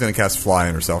 4. Della's going to cast fly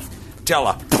on herself.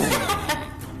 Della.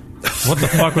 What the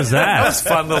fuck was That was that?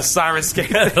 fun little siren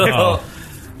skate. Oh.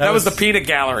 That was the peanut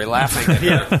gallery laughing at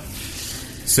her.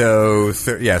 So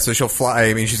so she'll fly.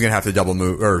 I mean, she's going to have to double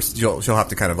move, or she'll have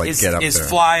to kind of like get up Is there.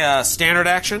 fly a standard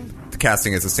action? The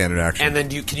casting is a standard action. And then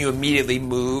can you immediately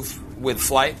move with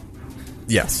flight?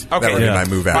 Yes. Okay. That would be Yeah. my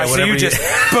move All right, action. so you whatever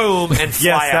just boom and fly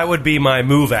Yes, out. that would be my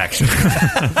move action.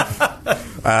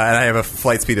 And I have a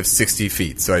flight speed of 60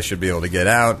 feet, so I should be able to get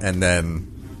out and then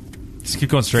Just keep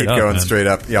going straight keep up. going man. straight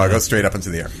up. Yeah, I'll go straight up into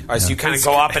the air. All right, so you kind of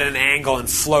go up at an angle and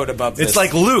float above this. It's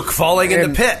like Luke falling in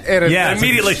And- the pit. and it's- And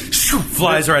immediately shoo,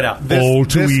 flies right out. All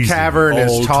too This easy. cavern All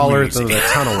is too taller easy. than the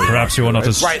tunnel. we Perhaps you are not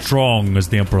as Right. strong as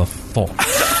the Emperor thought.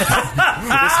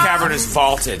 this cavern is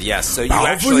vaulted, yes. So you Powerful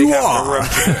actually you have are. a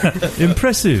room.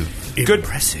 Impressive. Good.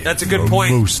 That's a good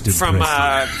point Most from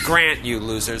impressive. Grant, you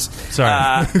losers.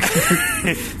 Sorry.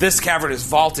 This cavern is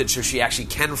vaulted, so she actually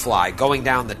can fly. Going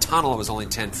down the tunnel was only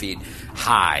 10 feet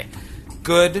high.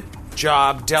 Good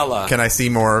job, Della. Can I see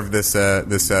more of this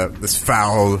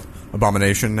foul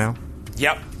abomination now?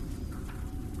 Yep.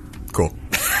 Cool.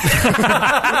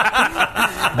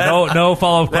 No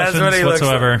follow-up That's questions what he looks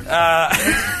whatsoever.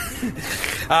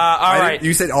 All right.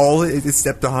 You said all is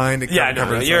step behind. It Yeah,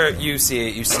 covers no, itself? you see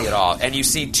it all, and you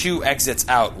see 2 exits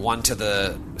out, one to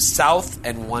the south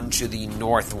and one to the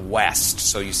northwest.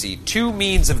 So you see 2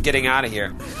 means of getting out of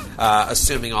here,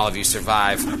 assuming all of you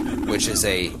survive, which is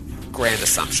a grand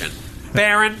assumption.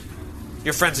 Baron,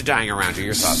 your friends are dying around you.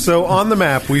 Your thoughts? So on the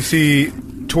map, we see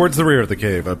towards the rear of the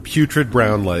cave a putrid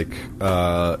brown lake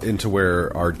into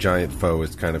where our giant foe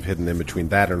is kind of hidden in between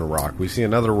that and a rock. We see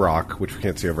another rock, which we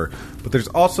can't see over, but there's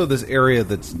also this area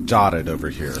that's dotted over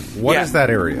here. What is Yeah, that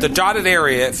area? The dotted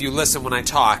area, if you listen when I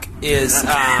talk, is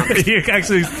You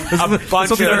actually, this is bunch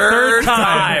the of third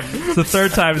time. It's the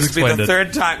third time he's this will be explained the it.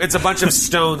 third time. It's a bunch of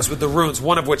stones with the runes,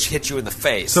 one of which hit you in the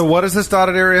face. So what is this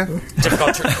dotted area?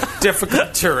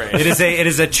 difficult terrain. It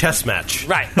is a chess match.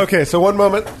 Right. Okay, so one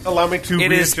moment. Allow me to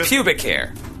It is readjust- pubic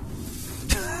hair.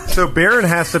 So Baron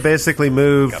has to basically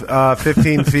move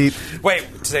 15 feet. Wait,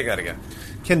 take that again.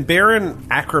 Can Baron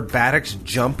acrobatics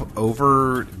jump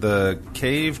over the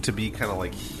cave to be kind of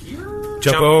like here?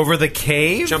 Jump over the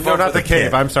cave? Jump No, over not the cave.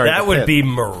 pit. I'm sorry. That the would pit. be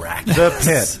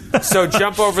miraculous. the pit. So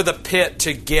jump over the pit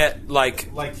to get like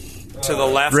to the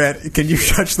left. Grant, can you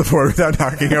touch the board without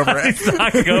knocking over it?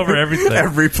 Knocking over everything.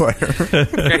 Every player.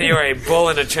 Anyway, bull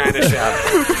in a china shop.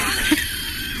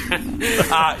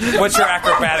 What's your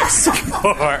acrobatics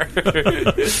score?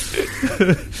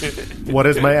 What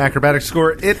is my acrobatics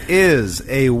score? It is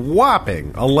a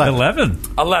whopping 11. 11.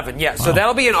 11. Yeah. So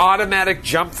that'll be an automatic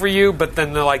jump for you, but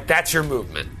then they're like, that's your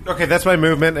movement. Okay, that's my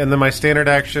movement, and then my standard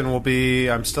action will be.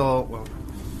 I'm still. Well,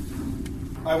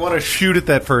 I want to shoot at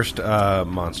that first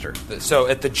monster. So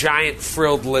at the giant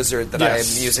frilled lizard that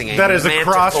Yes. I am using a That is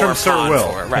across manticore from Sir pawn Will.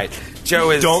 for. Right.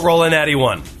 Joe is... Don't roll a natty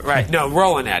one. Right. No,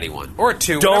 roll a natty one. Or a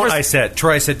 2. Don't, Whatever's- I said.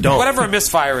 Troy said don't. Whatever a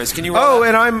misfire is. Can you roll Oh, that?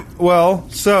 and I'm... Well,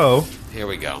 so... Here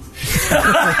we go.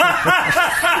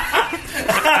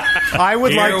 I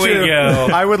would Here like we to. go.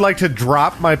 I would like to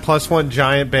drop my +1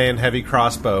 giant bane heavy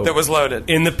crossbow. That was loaded.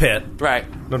 In the pit. Right.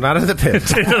 No, not in the pit.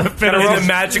 In the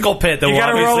magical pit that You will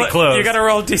gotta obviously roll it. close. You gotta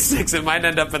roll a d6. It might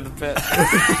end up in the pit.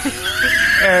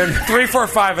 and 3, 4,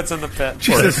 5. It's in the pit.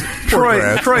 Jesus, Troy,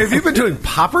 have you been doing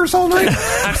poppers all night?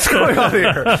 What's going on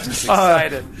here?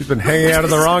 Excited. You've been hanging out in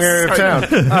the wrong area of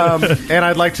town. And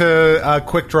I'd like to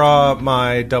quick draw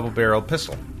my double-barreled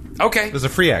pistol. Okay. There's a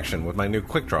free action with my new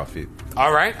quick draw feat.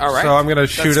 All right. All right. So I'm going to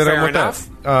shoot That's at him fair with enough.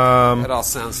 that. That all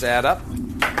sounds to add up.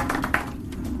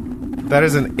 That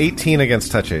is an 18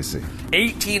 against touch AC.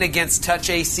 18 against touch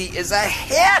AC is a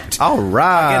hit. All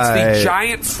right. Against the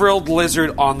giant frilled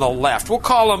lizard on the left. We'll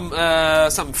call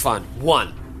him something fun.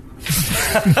 1.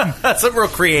 That's real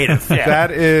creative. Yeah.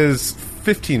 That is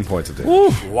 15 points of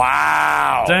damage.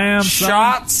 Wow. Damn, son.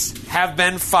 Shots have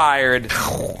been fired.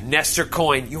 Nestor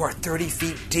Coin, you are 30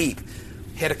 feet deep.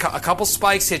 Hit a couple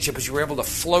spikes hit you, but you were able to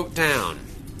float down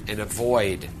and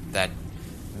avoid that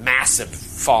massive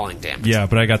falling damage. Yeah,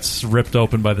 but I got ripped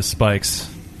open by the spikes.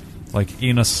 Like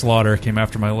Ina Slaughter came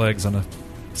after my legs on a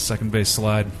second base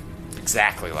slide.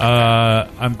 Exactly like that.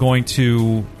 I'm going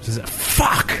to...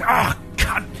 Fuck! Oh,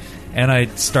 God! And I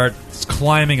start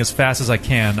climbing as fast as I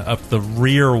can up the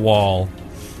rear wall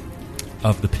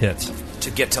of the pit. To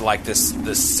get to like this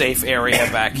safe area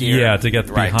back here. Yeah, to get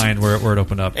Right. behind where it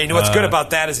opened up. And you know what's good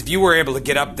about that is if you were able to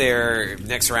get up there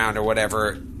next round or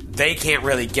whatever, they can't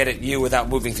really get at you without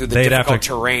moving through the They'd have difficult to-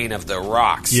 terrain of the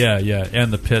rocks. Yeah,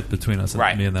 and the pit between us,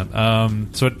 Right. me and them.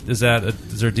 So is there a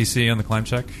DC on the climb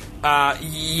check?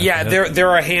 Yeah, there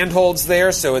are handholds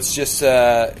there, so it's just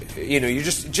you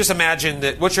just imagine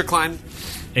that. What's your climb?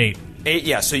 8. 8.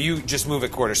 Yeah, so you just move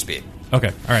at quarter speed. Okay,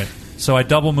 all right. So I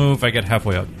double move, I get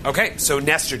halfway up. Okay, so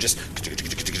Nestor just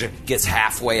gets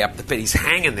halfway up the pit. He's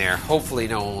hanging there. Hopefully,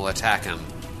 no one will attack him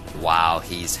while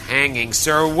he's hanging.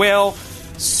 Sir Will,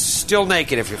 still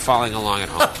naked if you're following along at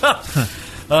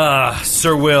home.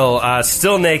 Sir Will,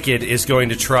 still naked, is going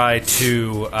to try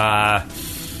to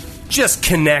just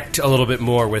connect a little bit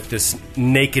more with this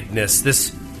nakedness,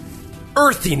 this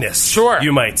earthiness, Sure.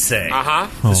 you might say. Uh-huh.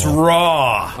 This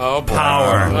raw boy.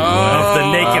 power of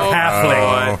the naked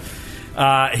halfling.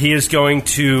 He is going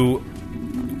to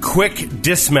quick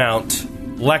dismount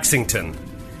Lexington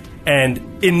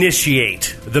and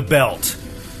initiate the belt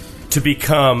to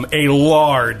become a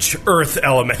large earth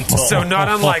elemental. So not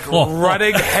unlike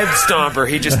Ruddig Headstomper,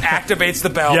 he just activates the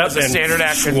belt as a and standard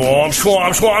action. Swamp,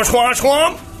 swamp, swamp, swamp,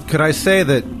 swamp. Could I say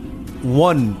that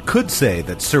one could say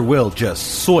that Sir Will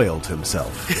just soiled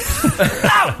himself?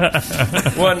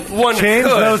 One Change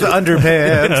could. those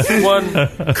underpants.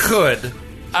 One could.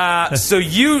 So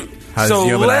you... How so does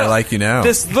you and I like you now?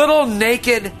 This little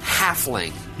naked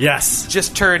halfling Yes.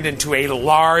 just turned into a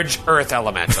large earth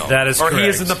elemental. That is Or he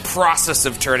is correct. in the process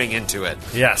of turning into it.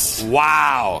 Yes.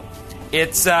 Wow.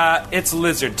 It's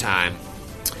lizard time.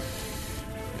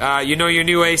 You know your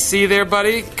new AC there,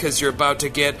 buddy? Because you're about to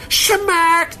get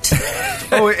shmacked.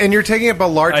 Oh, and you're taking up a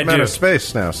large I amount do. of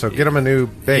space now, so get him a new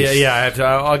base. Yeah, I have to.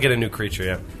 I'll get a new creature.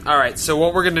 Yeah. All right, so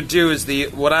what we're going to do is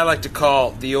what I like to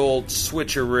call the old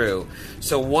switcheroo.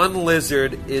 So one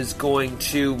lizard is going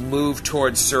to move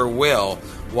towards Sir Will,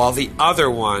 while the other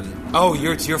one... Oh,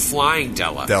 you're flying,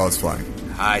 Della. Della's flying.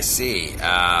 I see.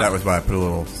 That was why I put a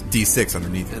little D6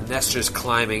 underneath it. And Nestor's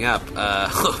climbing up.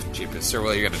 Jeepers, Sir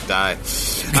Will, you're going to die.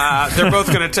 They're both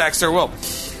going to attack Sir Will.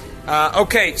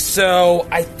 Okay, so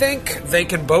I think they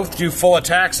can both do full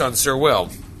attacks on Sir Will.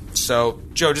 So,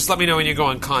 Joe, just let me know when you go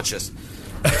unconscious.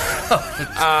 This is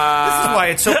why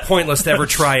it's so pointless to ever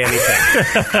try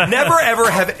anything. Never ever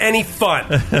have any fun.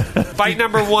 Bite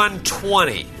number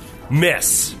 120.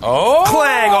 Miss. Oh!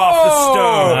 Clang off the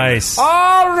stone. Nice.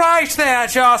 All right there,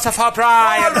 Joseph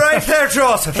O'Brien. All right there,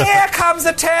 Joseph. Here comes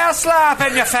a tail slap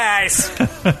in your face.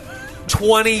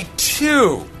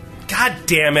 22. God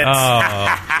damn it.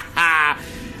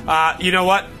 You know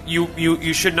what?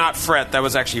 You should not fret. That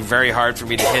was actually very hard for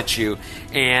me to hit you.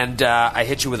 And I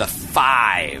hit you with a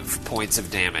 5 points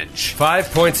of damage.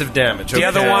 5 points of damage. The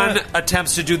other Okay. one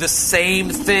attempts to do the same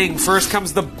thing. First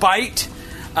comes the bite.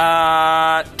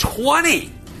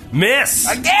 20. Miss.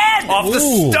 Again! Off the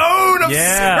stone of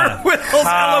Yeah. Sir Will's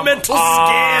elemental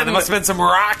skin. There must have been some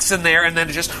rocks in there, and then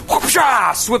it just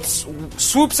whoopsha,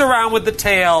 swoops around with the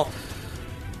tail.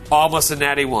 Almost a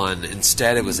natty 1.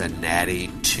 Instead, it was a natty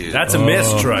 2. That's a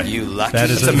miss, Troy. You lucky. That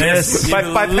is a miss. By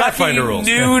Pathfinder rules.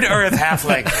 Nude Earth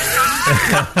halfling.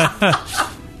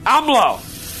 Umlo.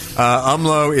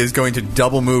 Umlo is going to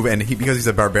double move, and because he's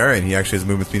a barbarian, he actually has a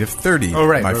movement speed of 30. Oh,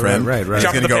 right, my right, friend. right. He's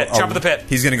Jump in gonna the pit, jump in the pit.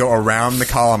 He's going to go around the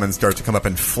column and start to come up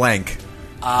and flank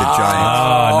the giant.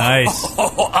 Oh, nice.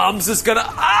 Oh, Ums is gonna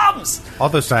Ums. All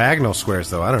those diagonal squares,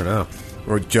 though, I don't know.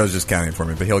 Or Joe's just counting for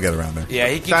me, but he'll get around there. Yeah,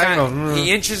 he can Diagonal.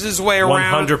 he inches his way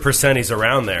around. 100% he's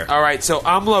around there. All right, so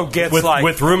Umlo gets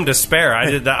With room to spare. I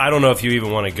don't know if you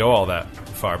even want to go all that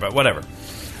far, but whatever.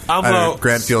 I don't know, Umlo.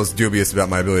 Grant feels dubious about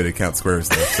my ability to count squares,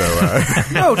 though. So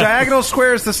No, diagonal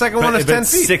squares, the second one is 10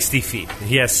 feet. 60 feet.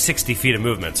 He has 60 feet of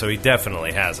movement, so he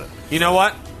definitely has it. You know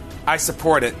what? I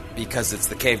support it because it's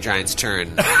the cave giant's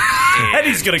turn. And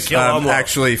he's going to kill Umlo.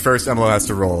 actually, first Umlo has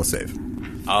to roll a save.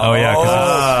 Oh, yeah,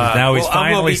 because now he's Well,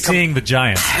 finally Umlo become- seeing the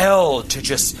giant. Hell to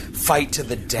just fight to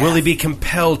the death. Will he be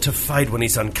compelled to fight when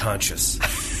he's unconscious?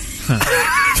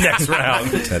 Next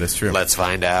round. That is true. Let's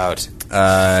find out.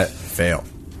 Fail.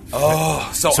 So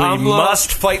So he Umlo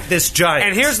must fight this giant.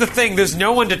 And here's the thing: there's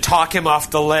no one to talk him off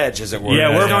the ledge, as it were.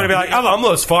 Yeah, we're going to be like,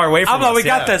 Umlo's far away from us. Umlo, we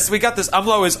got yeah. this. We got this.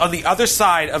 Umlo is on the other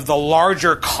side of the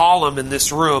larger column in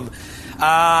this room,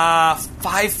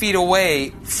 5 feet away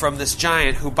from this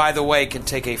giant, who, by the way, can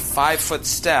take a 5-foot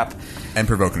step. And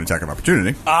provoke an attack of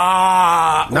opportunity.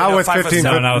 Not with 5 foot 15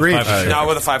 step. foot No, with reach. 5 foot. Not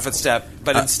with a 5-foot step,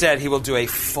 but instead he will do a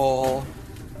full.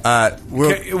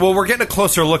 Okay, well, we're getting a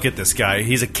closer look at this guy.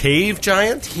 He's a cave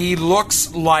giant? He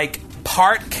looks like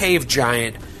part cave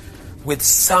giant with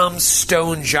some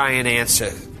stone giant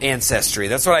ancestry.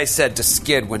 That's what I said to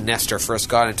Skid when Nestor first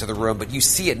got into the room, but you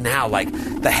see it now. Like,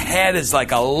 the head is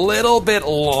like a little bit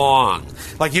long.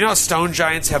 Like, you know how stone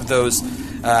giants have those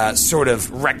sort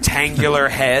of rectangular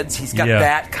heads? He's got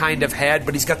that kind of head,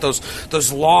 but he's got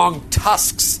those long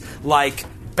tusks like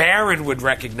Baron would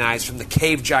recognize from the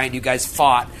cave giant you guys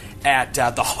fought at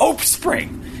the Hope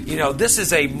Spring. You know, this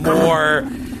is a more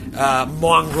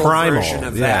mongrel Primal, version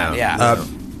of that. Yeah.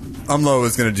 Umlo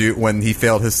was going to do, when he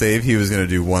failed his save, he was going to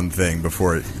do one thing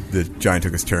before the giant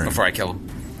took his turn. Before I kill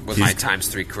him with my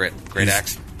 ×3 great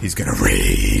axe. He's going to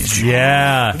rage.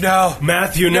 Yeah. No,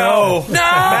 Matthew, no. Matthew,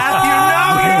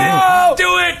 no! You didn't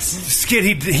do it.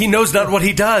 Skid, he knows not what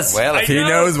he does. Well, if He you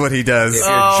knows what he does. If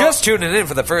you're just tuning in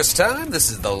for the first time, this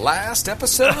is the last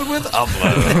episode with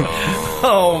Umlo.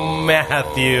 Oh,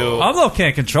 Matthew. Umlo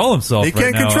can't control himself. He right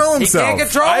can't now. control He himself. can't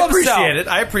control I himself. appreciate it.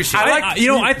 I appreciate it.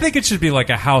 I think it should be like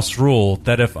a house rule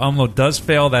that if Umlo does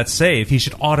fail that save, he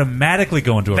should automatically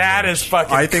go into a That rage. is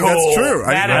fucking I think cool. that's true.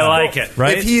 That I is like cool. it.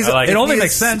 right? If he's, I like if it only he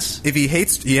makes is- sense. If he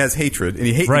has hatred, and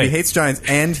he Right. hates giants,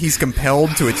 and he's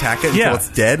compelled to attack it Yeah. until it's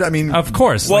dead. I mean, Of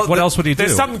course. Well, like, what else would he do?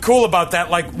 There's something cool about that.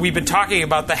 Like we've been talking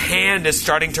about, the hand is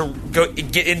starting to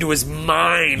get into his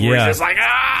mind. Where Yeah. he's just like,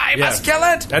 I must kill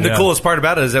it. And the Yeah. coolest part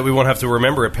about it is that we won't have to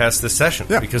remember it past this session.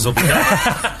 Yeah. Because it'll be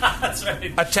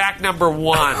done. Attack number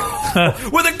 1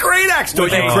 With a great axe. Don't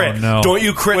you Oh, crit. no. Don't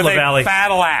you crit, with LaValle. a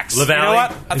battle axe. You know LaValle?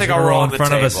 what? I Is think he I'll gonna roll roll on in the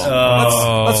front of table.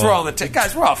 us? Let's roll on the table,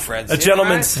 guys. We're all friends. A here,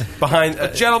 gentleman's right? behind.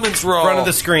 A gentleman's roll. Front of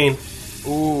the screen.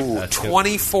 Ooh, That's good.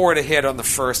 24 to hit on the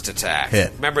first attack.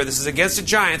 Hit. Remember, this is against a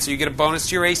giant, so you get a bonus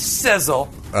to your ace sizzle.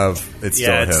 it's still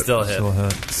a Yeah, hit. it's still a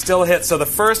hit. Still a hit. So the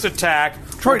first attack,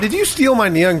 Troy, did you steal my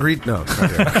neon green? No. it's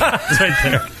not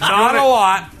there. not a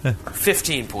lot,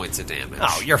 15 points of damage.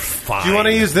 Oh, you're fine. Do you want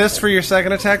to use this for your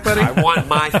second attack, buddy? I want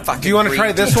my fucking. Do you want to green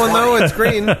try this one, though? It's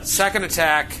green. Second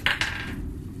attack,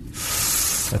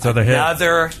 That's other hit.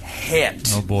 another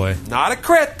hit. Oh, boy. Not a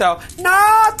crit, though.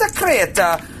 Not a crit.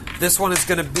 This one is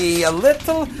going to be a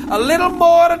little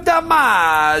more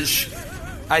damage.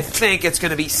 I think it's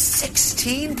going to be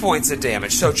 16 points of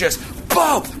damage. So just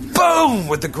boom, boom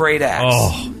with the great axe.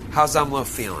 Oh. How's Umlo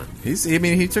feeling?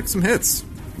 He took some hits.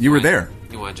 You were there.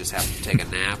 You want to just have to take a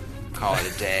nap, call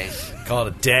it a day, Call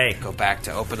it a day. go back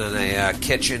to opening a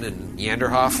kitchen in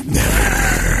Yanderhof?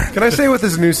 Can I say with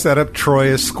this new setup, Troy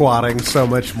is squatting so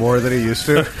much more than he used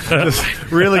to?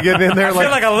 Just really getting in there. I feel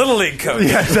like a little league coach.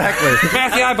 yeah, exactly.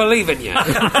 Matthew, I believe in you. Go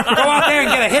out there and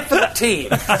get a hit for the team.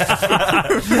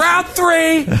 Round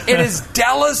 3, it is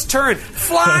Della's turn.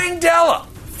 Flying Della.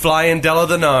 Flying Della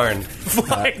the Narn.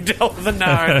 Flying Della the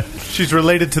Nard. She's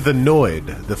related to the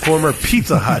Noid, the former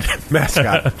Pizza Hut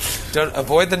mascot. Don't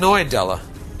avoid the Noid, Della.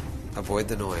 Avoid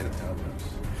the Noid.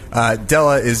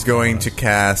 Della is going to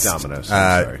cast Dominoes,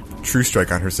 I'm sorry. True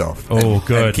Strike on herself. Oh, and,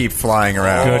 good. And keep flying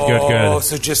around. Good. Oh,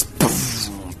 so just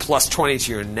plus 20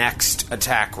 to your next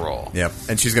attack roll. Yep.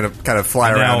 And she's going to kind of fly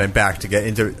And around now- and back to get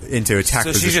into attack So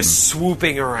position. she's just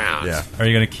swooping around. Yeah. Are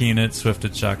you going to keen it, swift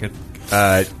it, shock it?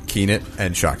 Keen it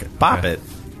and shock it. Bop it.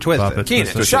 Twist Pop it. it.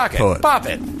 Keenan, Twist shock it, pull it. pop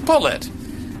it, pull it.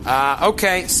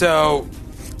 Okay, so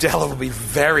Della will be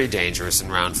very dangerous in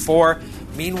round 4.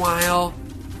 Meanwhile,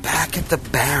 back at the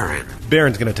Baron.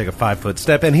 Baron's going to take a 5-foot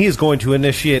step, and he's going to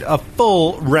initiate a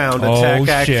full round Oh,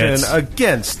 attack shit. action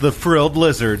against the frilled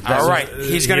lizard. All right,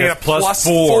 he's going to get a plus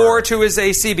 4 to his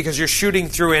AC because you're shooting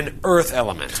through an Earth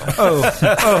Elemental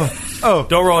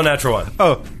Don't roll a natural one.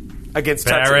 Oh, against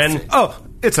touch Baron. AC. oh,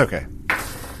 it's okay.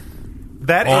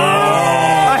 That is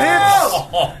a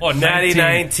hit. Oh, natty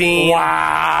 19.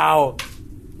 Wow.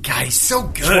 God, he's so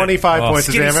good. 25 points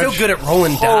of He's damage. so good at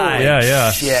rolling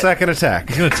dice. Yeah. Second attack.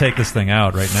 He's going to take this thing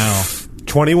out right now.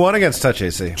 21 against touch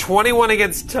AC. 21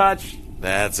 against touch.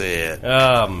 That's it.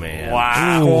 Oh, man.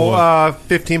 Wow.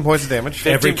 15 points of damage.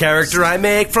 Every character I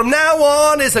make from now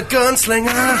on is a gunslinger.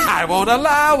 I won't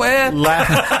allow it.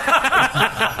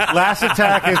 Last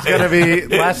attack is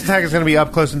going to be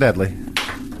up close and deadly.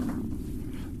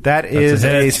 That is a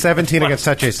hit. a 17 against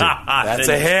touch AC. That's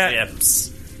a hit.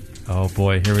 Chips. Oh,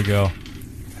 boy. Here we go.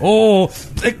 Oh!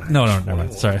 No, never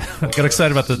mind. Sorry. I got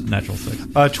excited about the natural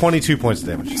 6. 22 points of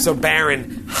damage. So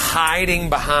Baron,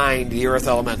 hiding behind the Earth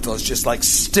Elemental, is just like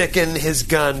sticking his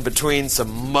gun between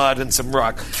some mud and some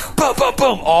rock. Boom, boom,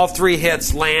 boom. All 3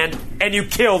 hits land, and you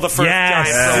kill the first giant.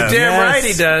 You're damn right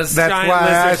he does. That's Giant why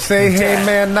I lizard. say, hey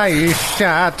man, nice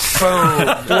shot.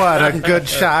 Boom. What a good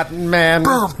shot, man.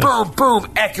 Boom, boom,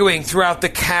 boom, echoing throughout the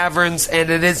caverns, and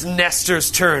it is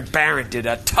Nestor's turn. Baron did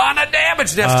a ton of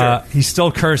damage, Nestor. He's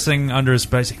still cursing under his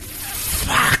breath. He's like,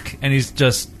 fuck! And he's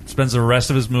just spends the rest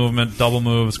of his movement, double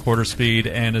moves, quarter speed,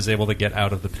 and is able to get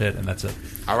out of the pit, and that's it.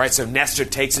 All right, so Nestor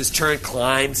takes his turn,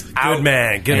 climbs out. Good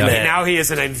man. Good Yeah. man. Now he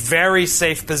is in a very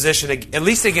safe position, at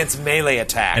least against melee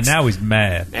attacks. And now he's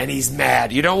mad. And he's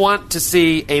mad. You don't want to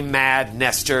see a mad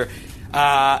Nestor.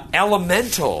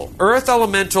 Elemental. Earth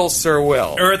Elemental Sir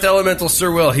Will. Earth Elemental Sir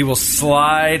Will. He will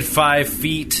slide 5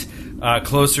 feet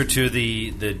closer to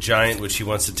the giant, which he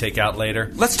wants to take out later.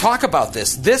 Let's talk about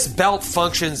this. This belt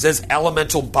functions as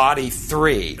Elemental Body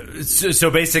 3.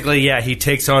 So basically, yeah, he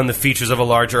takes on the features of a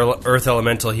large Earth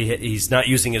Elemental. He's not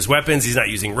using his weapons. He's not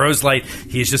using Rose Light.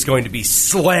 He's just going to be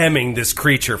slamming this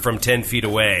creature from 10 feet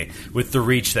away with the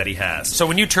reach that he has. So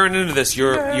when you turn into this,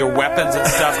 your weapons and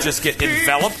stuff just get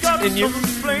enveloped in you?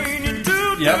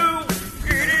 Yep.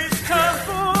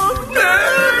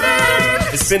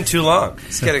 It's been too long.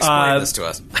 Just gotta explain this to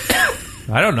us.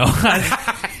 I don't know.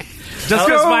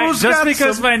 Just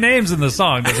because my name's in the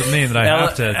song doesn't mean that I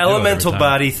have to. Elemental do it every time.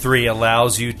 Body 3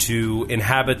 allows you to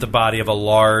inhabit the body of a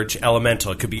large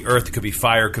elemental. It could be earth, it could be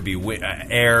fire, it could be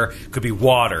air, it could be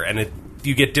water, and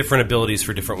you get different abilities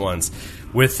for different ones.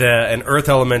 With an earth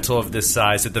elemental of this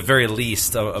size, at the very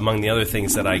least, among the other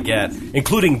things that I get,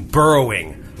 including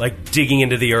burrowing, like digging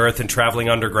into the earth and traveling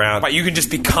underground. But you can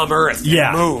just become Earth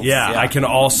and move. Yeah. I can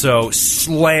also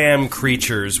slam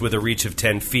creatures with a reach of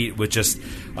 10 feet with just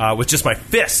my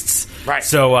fists. Right.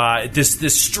 So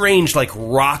this strange like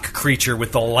rock creature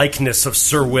with the likeness of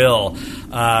Sir Will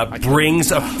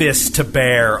brings a fist to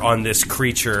bear on this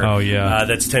creature. Oh, yeah.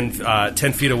 That's 10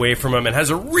 feet away from him and has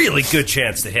a really good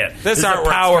chance to hit. This is artwork's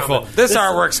powerful. coming. This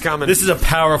artwork's coming. This is a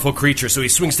powerful creature. So he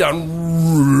swings down.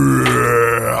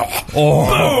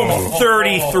 Boom!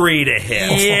 33 to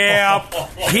hit. Yep.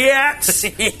 Hits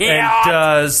and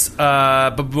does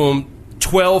boom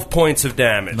 12 points of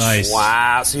damage. Nice.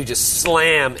 Wow, so you just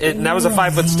slam. And that was a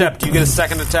 5-foot step. Do you get a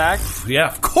second attack? Yeah,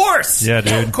 of course. Yeah,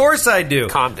 dude. Of course I do.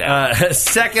 Calm down.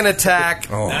 Second attack,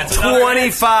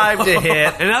 25 to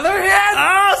hit. Another hit?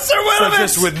 Oh, Sir So Willoughby!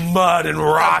 just with mud and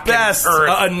rock Best. and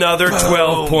earth. Another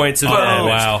 12 points of damage.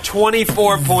 wow.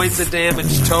 24 points of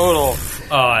damage total.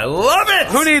 Oh, I love it.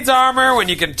 Who needs armor when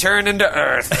you can turn into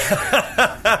Earth?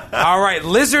 All right,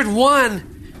 Lizard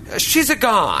 1, she's a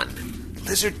gone.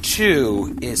 Lizard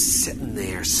 2 is sitting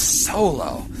there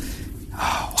solo.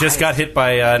 Oh, Just got hit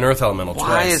by an Earth Elemental why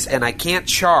twice. is and I can't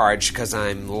charge because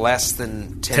I'm less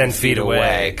than 10 feet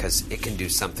away because it can do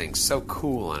something so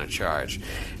cool on a charge.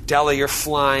 Della, you're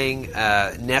flying.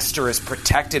 Nestor is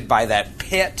protected by that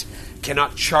pit.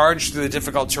 Cannot charge through the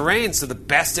difficult terrain, so the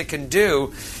best it can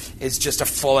do is just a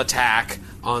full attack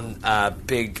on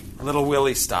big Little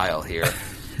Willy style here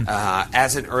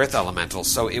as an Earth Elemental.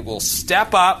 So it will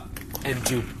step up and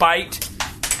do bite,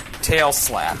 tail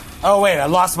slap. Oh, wait, I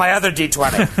lost my other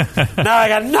D20. Now I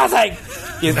got nothing!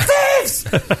 You thieves!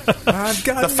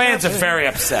 The fans are very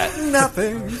upset.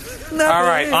 Nothing. All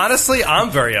right. Honestly,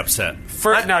 I'm very upset.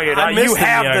 No, you're I not. missed You the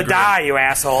have the Niagara. die, you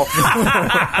asshole.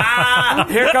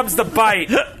 Here comes the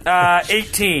bite.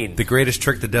 18. The greatest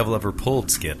trick the devil ever pulled,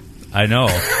 Skip. I know.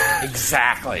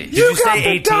 Exactly. Did you say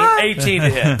 18? 18 to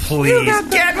hit. Please.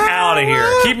 Get out of here.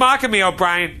 Keep mocking me,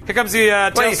 O'Brien. Here comes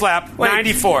the tail slap.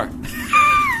 94.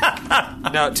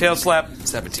 No, tail slap.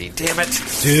 17. Damn it.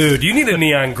 Dude, you need a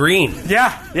neon green.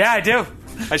 Yeah, I do.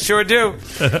 I sure do. All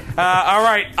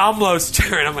right, Umlo's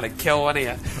turn. I'm going to kill one of you.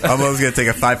 Umlo's going to take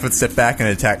a 5-foot step back and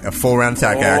attack a full round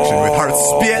attack action with Heart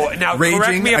Spit Now, raging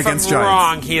correct me if I'm against giants.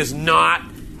 wrong. He is not.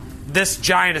 This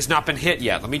giant has not been hit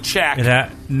yet. Let me check.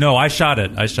 No, I shot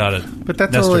it. But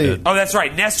that's Nestor only- did. Oh, that's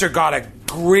right. Nestor got a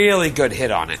really good hit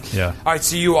on it. Yeah. All right,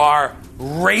 so you are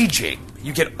raging.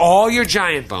 You get all your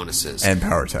giant bonuses. And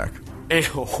power attack.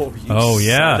 Oh,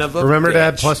 yeah. son of a Remember to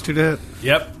add bitch. +2 to hit?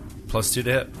 Yep. +2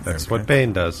 to hit. That's what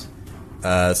Bane does.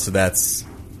 So that's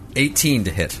 18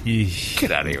 to hit.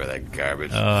 Get out of here with that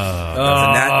garbage.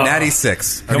 That's a natty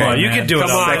 6. Come on, you can do it.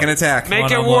 Come on. Second attack. Make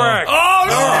Come it on, work. Oh,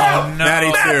 no. Natty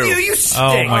 2. Matthew, you stink.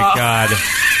 Oh, my God.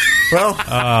 Well,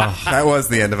 that was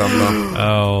the end of Umlo.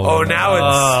 Oh,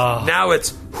 now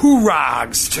it's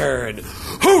Hoorag's turn.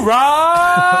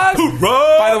 Hoorag!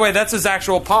 Hoorag! By the way, that's his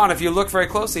actual pawn. If you look very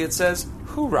closely, it says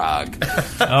Hoorag.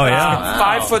 Oh,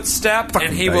 yeah. 5-foot step,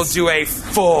 and he will do a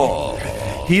full.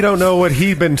 He don't know what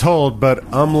he'd been told, but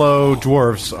Umlo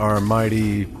dwarfs are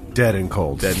mighty dead and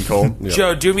cold. Dead and cold. Yeah.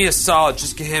 Joe, do me a solid.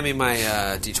 Just hand me my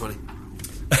D20.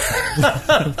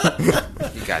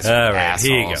 You guys are All right, assholes.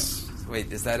 here you go.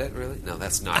 Wait, is that it? Really? No,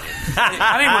 that's not it.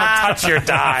 I didn't want to touch your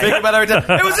die. Think about every time.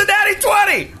 It was a natty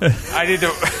 20.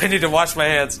 I need to wash my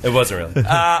hands. It wasn't really.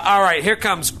 All right, here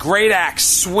comes Great Axe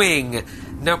Swing.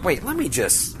 Now, wait, let me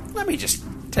just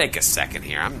take a second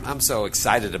here. I'm so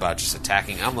excited about just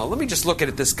attacking Umlo. Let me just look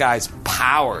at this guy's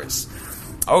powers.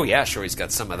 Oh, yeah, sure, he's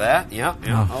got some of that. Yeah.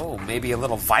 Oh, maybe a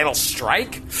little Vital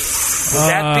Strike? Would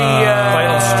that be...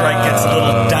 Vital Strike gets a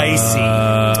little dicey.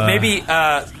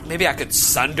 Maybe I could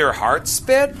Sunder Heart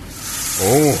Spit?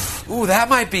 Oh. Ooh, that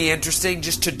might be interesting,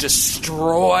 just to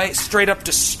straight up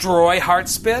destroy Heart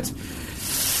Spit.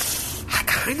 I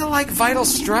kind of like Vital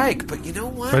Strike, but you know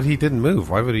what? But he didn't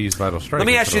move. Why would he use Vital Strike? Let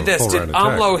me ask you instead of a this. full Did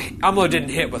round attack? Umlo didn't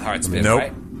hit with Heart Spit, Nope.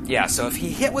 right? Yeah, so if he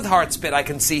hit with Heart Spit, I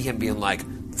can see him being like,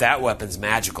 that weapon's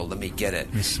magical, let me get it.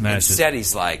 smash it. Instead,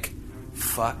 he's like,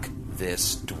 fuck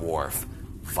this dwarf.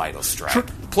 Vital Strike.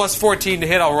 Plus 14 to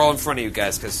hit, I'll roll in front of you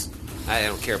guys, because I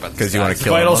don't care about this. Because you want to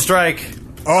kill Vital him. Strike.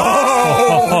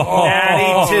 Oh!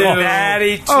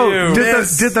 Natty 2. Oh,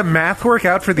 did the math work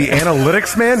out for the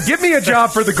analytics man? Give me a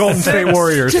job for the Golden State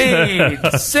Warriors.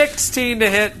 16 to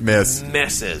hit. Miss.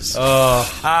 Misses.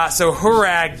 So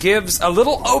Hoorag gives a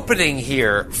little opening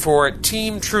here for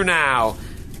Team True Now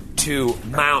to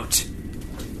mount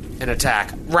an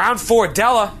attack. Round 4,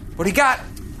 Della. What do you got?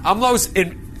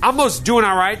 Umlo's doing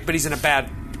all right, but he's in a bad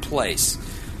place.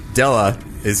 Della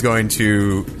is going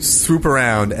to swoop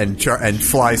around and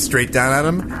fly straight down at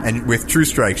him, and with True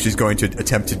Strike, she's going to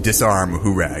attempt to disarm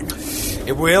Hoorag.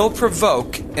 It will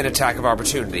provoke an attack of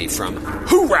opportunity from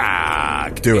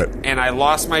Hoorag. Do it. And I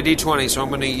lost my D20, so I'm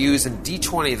going to use a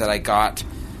D20 that I got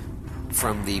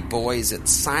from the boys at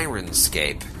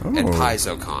Sirenscape at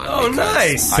PaizoCon. Oh, because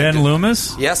nice. I Ben did-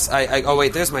 Loomis? Yes, oh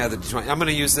wait, there's my other D20. I'm going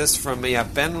to use this from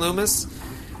Ben Loomis,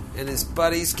 and his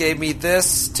buddies gave me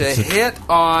this to hit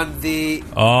on the...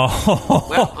 Oh.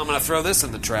 Well, I'm going to throw this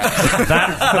in the trash.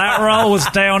 that roll was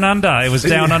down under. It was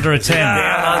down under a 10.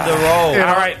 On the roll. In,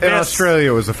 All right, in miss.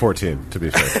 Australia, it was a 14, to be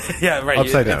fair. Yeah, right.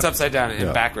 Upside down. It's upside down and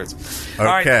Yeah. backwards. Okay. All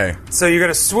right, so you're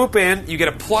going to swoop in. You get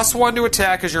a +1 to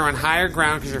attack because you're on higher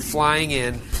ground because you're flying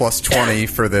in. Plus 20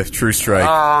 for the True Strike.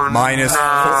 Minus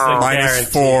Guaranteed.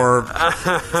 4.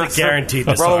 It's a guaranteed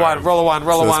Roll a disarm. 1, roll a 1,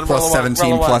 roll a So 1, it's roll plus a 1. 17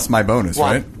 roll a 1. plus my bonus,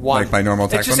 One, right? one. Like my normal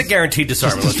attack It's just a bonus? guaranteed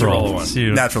disarm. Let's roll a 1.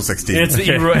 Two. Natural 16. It's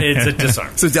a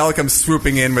disarm. So Della comes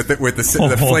swooping in with the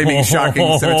flaming,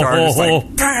 shocking scimitar, just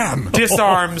like, bam!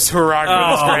 Disarms Hoorag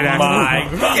with his great axe.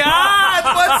 God,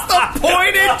 what's the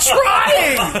point in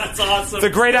trying? That's awesome. The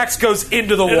great axe goes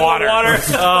into the water.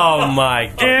 Oh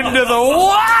my God. Into the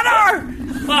water!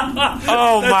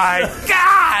 Oh my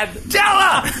God!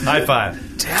 Della! High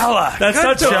five. Della! That's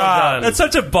good such job. that's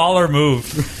such a baller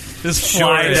move. Just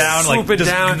flying is. down, like Swooping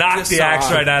just down, knock the axe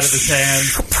disarm. right out of his hand.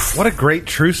 What a great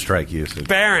True Strike usage.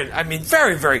 Baron, I mean,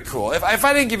 very, very cool. If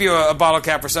I didn't give you a bottle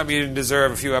cap for something you didn't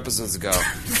deserve a few episodes ago,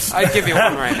 I'd give you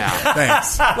one right now.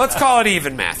 Thanks. Let's call it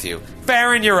even, Matthew.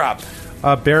 Baron, you're up.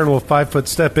 Baron will 5-foot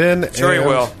step in. Sure he and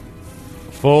will.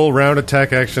 Full round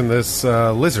attack action, this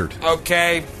lizard.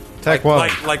 Okay. Attack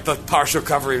like, one. like the partial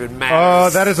cover even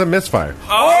matters. That is a misfire.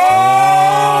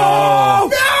 Oh!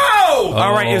 No!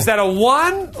 All right, is that a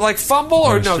 1? Like fumble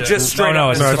or no? shit. Just straight No,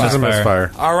 up it's No, it's just a misfire.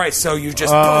 misfire. All right, so you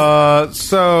just boom.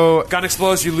 So Gun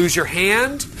explodes, you lose your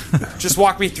hand. Just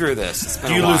walk me through this. It's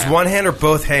been Do a you lose while. one hand or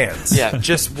both hands? Yeah,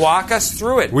 just walk us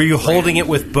through it. Were you holding it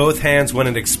with both hands when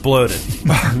it exploded?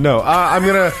 No, I'm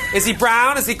gonna. Is he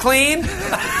brown? Is he clean?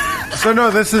 So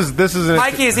no, this is an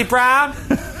Mikey, is he brown?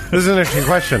 this is an interesting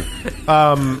question.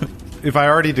 If I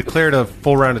already declared a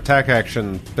full round attack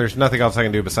action, there's nothing else I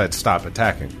can do besides stop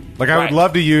attacking. Like I would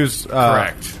love to use.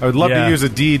 Correct. I would love to use a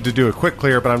deed to do a quick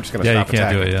clear, but I'm just going to Yeah, you stop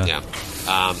can't attacking. do it.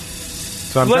 Yeah.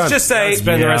 So I'm Let's done. just say,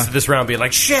 Spend the rest of this round being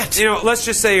like, shit! let's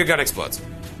just say your gun explodes.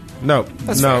 No.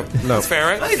 That's fair,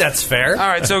 right? I think that's fair. All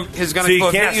right, so his gun So you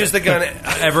explodes. can't use the gun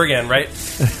ever again, right?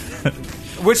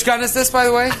 Which gun is this, by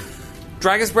the way?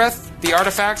 Dragon's Breath, the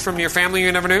artifact from your family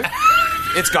you never knew?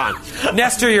 It's gone.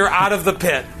 Nestor, you're out of the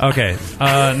pit. Okay,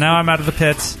 now I'm out of the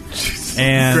pit,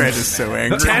 and Grant is so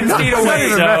angry. 10 feet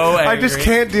away. I just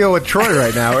can't deal with Troy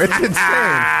right now. It's insane.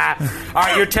 All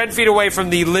right, you're 10 feet away from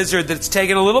the lizard that's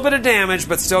taking a little bit of damage,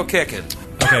 but still kicking.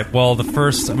 okay. Well, the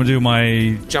first I'm gonna do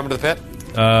my. Jump into the pit.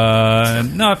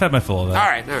 No, I've had my full of All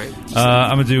that. right, all right.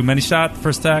 I'm gonna do many shot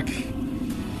first attack.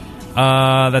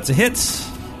 That's a hit. It's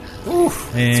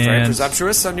very And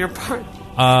presumptuous on your part.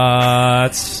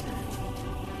 it's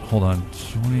hold on,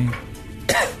 20.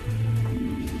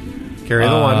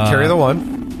 Carry the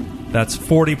one. That's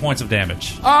 40 points of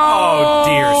damage.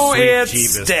 Oh, dear, sweet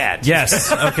it's Jeebus. dead.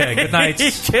 Yes. Okay. Good night.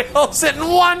 He kills it in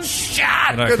one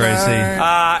shot. Good night,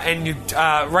 crazy. And you,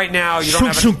 right now, you don't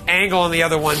have an angle on the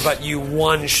other one, but you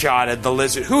one-shotted the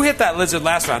lizard. Who hit that lizard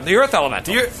last round? The Earth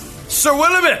Elemental. Sir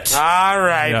Willamette All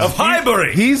right. Yeah. of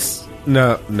Highbury. He's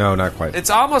no, not quite. It's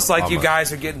almost like you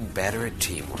guys are getting better at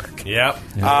teamwork. Yep.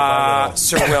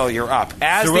 Sir Will, you're up.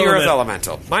 As Sir the Earth Willamette.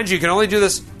 Elemental. Mind you, you can only do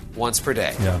this once per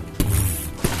day. Yeah.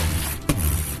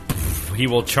 He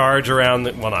will charge around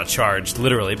well, not charge,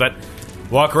 literally, but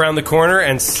walk around the corner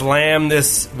and slam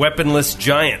this weaponless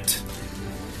giant.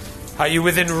 Are you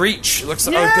within reach? Looks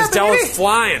like because Della's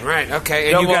flying, right?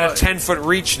 Okay, and you got a 10-foot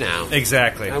reach now.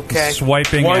 Exactly. Okay,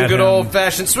 Swiping One at good him.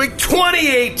 old-fashioned swing.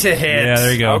 28 to hit. Yeah,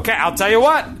 there you go. Okay, I'll tell you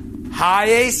what. High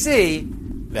AC,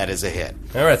 that is a hit.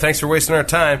 All right, thanks for wasting our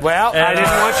time. Well, I didn't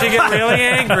want you to get really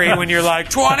angry when you're like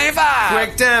 25.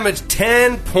 Quick damage,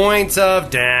 10 points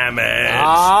of damage.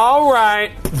 All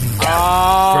right.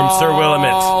 From Sir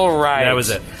Willamette. All right. That was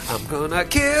it. I'm gonna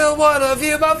kill one of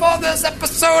you before this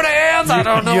episode ends. I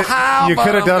don't know how. You but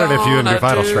could have done it if you didn't do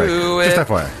Vital Strike. do Just it.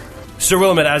 FYI. Sir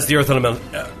Willamette, as the Earth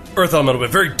Elemental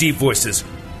with very deep voices.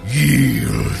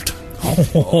 Yield.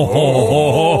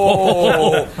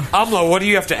 Oh, Umlo, what do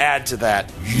you have to add to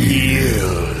that?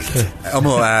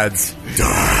 Elmo adds,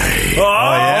 die.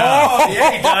 Oh,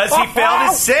 yeah, he does. He failed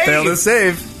his save. Failed to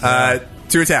save.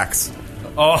 2 attacks.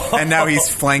 Oh. And now he's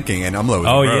flanking, and Umlo is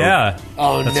Oh rogue. yeah.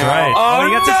 Oh, That's no. right. Oh,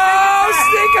 you got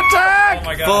sneak attack. Oh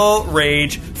my God. Full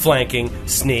rage, flanking,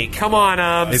 sneak. Come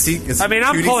on, Is he- is I mean,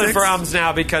 I'm 2d6? pulling for Ums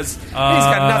now because he's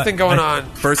got nothing going on.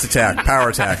 First attack, power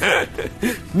attack.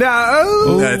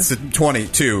 No. That's a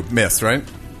 22 miss, right?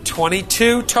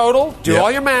 22 total. Do Yep.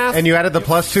 all your math. And you added the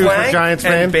 +2 Flank for Giant's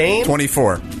and Bane. Bane.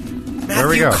 24. There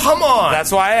we go. Come on. That's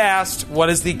why I asked, what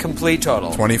is the complete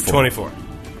total? 24. 24.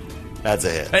 That's a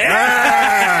hit.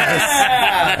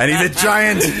 And he's a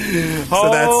giant. So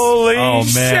Holy Oh,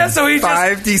 shit. man. So he just...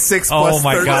 5d6 Oh plus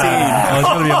my 13. god. Oh, it's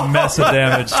gonna be a mess of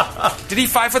damage. Did he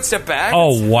 5-foot step back?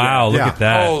 Oh wow. Look Yeah. at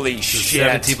that. Holy shit.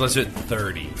 17 plus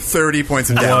 30. 30 points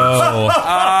of damage. Whoa.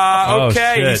 Oh,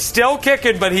 Okay, shit. he's still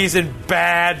kicking, but he's in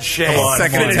bad shape. on,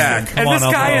 Second come on. attack. And Come this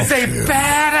on, guy Elmo. is a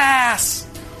badass.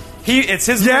 It's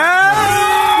his...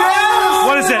 Yes!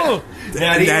 What is it?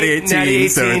 Natty 18,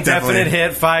 so definite definitely-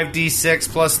 hit. 5d6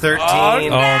 plus 13. Oh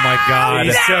my god.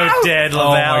 He's so dead, my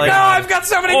LaValle. No, I've got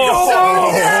so many gold.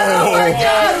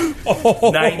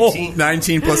 19.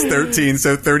 19 plus 13,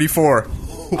 so 34.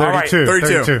 32.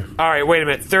 32. All right, wait a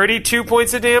minute. 32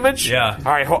 points of damage? Yeah.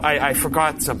 All right, I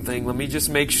forgot something. Let me just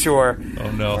make sure.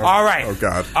 Oh no. All right. Oh,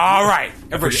 God. All right.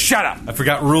 Everybody, shut up. I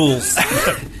forgot rules.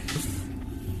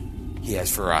 He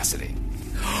has ferocity.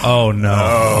 Oh no.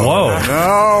 Whoa.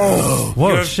 No.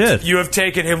 Whoa. Shit. You have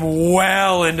taken him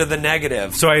well into the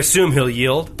negative. So I assume he'll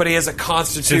yield But he has a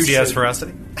constitution since he has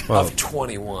ferocity. of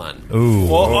 21. Ooh.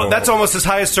 Well, that's almost as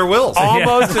high as Sir Will's.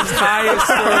 Almost as high as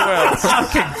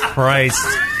Sir Will. Christ.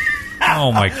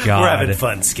 Oh my god. We're having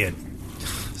fun, Skid.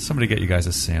 Somebody get you guys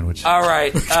a sandwich. All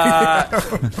right.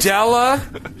 Della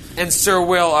and Sir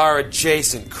Will are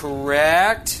adjacent,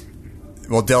 correct?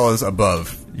 Well, Della's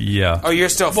above. Yeah. Oh, you're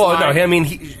still Well, flying. no, I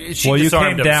mean, she Well, you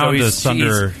disarmed came him, down so to he's,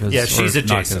 sunder she's, his, yeah, she's or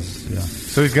knock adjacent. his- yeah.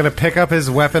 So he's going to pick up his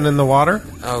weapon in the water?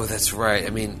 Oh, that's right. I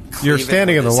mean, You're cleaving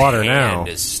standing with in the his water hand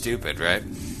now. is stupid, right?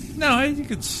 No, you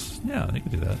could. Yeah, you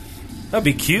could do that. That'd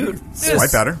be cute.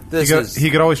 Swipe at her. He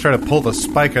could always try to pull the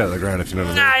spike out of the ground if you know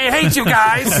what I mean. I hate you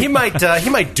guys. he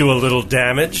might do a little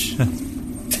damage.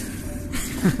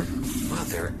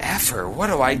 Mother effer, what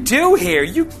do I do here?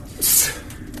 You...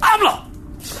 Abla!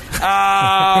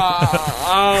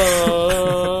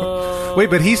 Wait,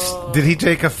 but did he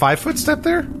take a 5-foot step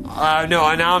there? No,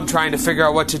 now I'm trying to figure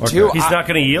out what to do. He's not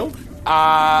going to yield?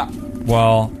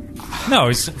 Well, no,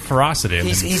 he's ferocity. I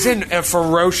mean, He's in a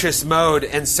ferocious mode,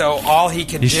 and so all he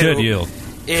can do should yield.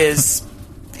 is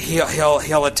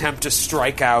he'll attempt to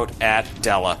strike out at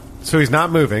Della. So he's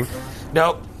not moving.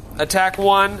 Nope. Attack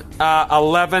 1,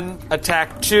 11,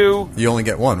 attack 2. You only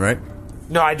get 1, right?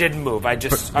 No, I didn't move. I'm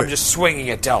just swinging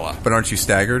at Della. But aren't you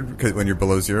staggered when you're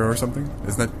below 0 or something?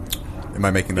 Isn't that... Am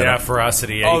I making that up?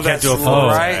 Ferocity. Yeah, Oh, you can't that's do a full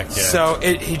right. attack. Yeah. So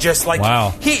he just like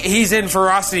Wow. he's in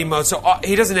ferocity mode, so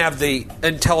he doesn't have the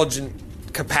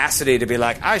intelligent capacity to be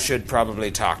like, I should probably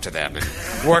talk to them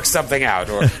and work something out,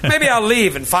 or maybe I'll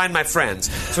leave and find my friends.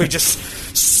 So he just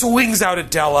swings out at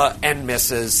Della and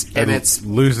misses, and it's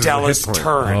loses a Della's hit point.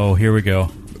 turn. oh, here we go.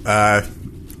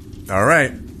 All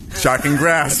right. Shocking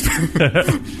grasp.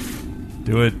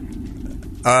 Do it.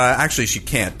 Actually, she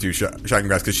can't do shocking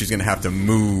grasp because she's going to have to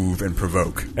move and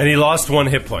provoke. And he lost 1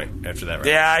 hit point after that, right?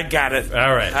 Yeah, I got it.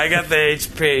 All right. I got the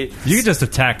HP. You can just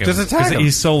attack him. Just attack 'cause him.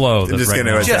 He's so low. I'm just right going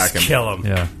to now. attack Just him. kill him.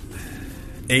 Yeah.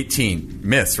 18.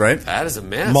 Miss, right? That is a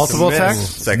miss. Multiple Miss. attacks?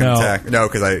 Second No. attack. No,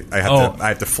 because I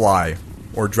have to fly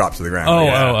or drop to the ground.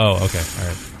 Okay. All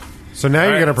right. So now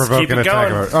you're right, going to let's provoke keep an it attack.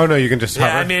 going. Oh, no, you can just Yeah,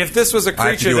 hover. I mean, if this was a I have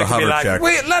to creature do a that could be hover like, check.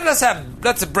 wait,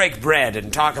 let's break bread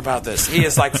and talk about this. He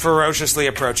is like ferociously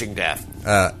approaching death.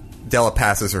 Della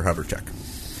passes her hover check.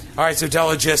 All right, so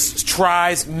Della just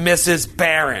tries, misses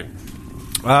Baron.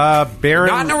 Baron...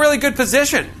 Not in a really good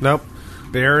position. Nope.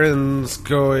 Baron's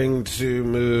going to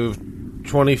move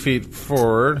 20 feet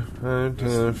forward.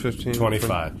 15,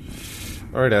 25.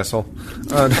 All right, asshole.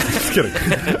 Just kidding.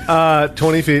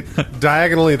 20 feet.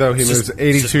 Diagonally, though, he moves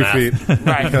 82 math. feet.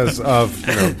 Right. Because of,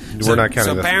 we're not counting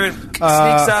So this. Baron sneaks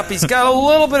up. He's got a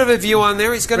little bit of a view on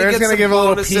there. He's going to Baron's get going to some give a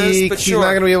little bonuses, peek. but He's sure.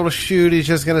 not going to be able to shoot. He's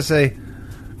just going to say,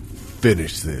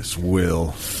 finish this,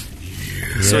 Will.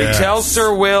 So he Yes. tells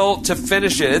Sir Will to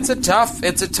finish it. It's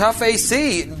a tough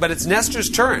AC, but it's Nestor's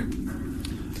turn.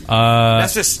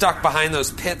 Nestor's stuck behind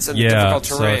those pits in difficult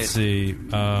So terrain. let's see.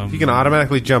 He can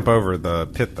automatically jump over the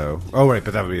pit, though. Oh, right,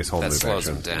 but that would be his whole That move slows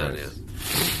action. him down, Right.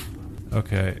 yeah.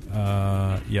 Okay.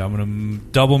 Yeah, I'm going to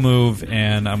double move,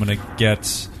 and I'm going to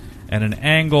get at an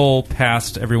angle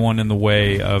past everyone in the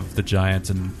way of the giant.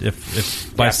 And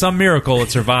if by some miracle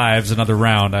it survives another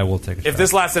round, I will take a shot. If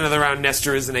this lasts another round,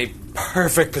 Nestor is in a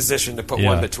perfect position to put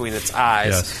one between its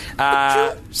eyes.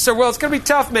 Yes. Sir Will, it's going to be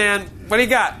tough, man. What do you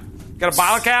got? Got a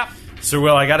bottle cap? Sir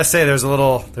Will, I gotta say, there's a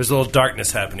little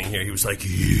darkness happening here. He was like,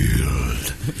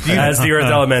 yield. As the Earth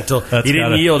Elemental. He didn't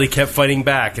gotta- yield, he kept fighting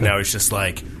back, and now he's just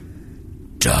like,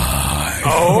 die.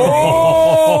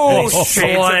 Oh, And he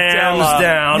slams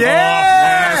down.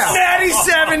 Yeah! Natty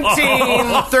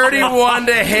 17, 31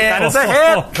 to hit. That is a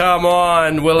hit. Come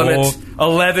on, Willamette.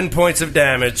 11 points of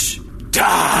damage.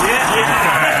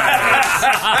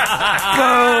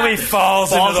 Boom, he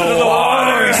falls into the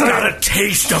water. He's got a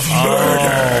taste of murder.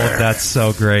 Oh, that's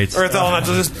so great. Earth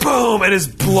Elemental just boom, and his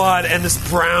blood and this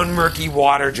brown, murky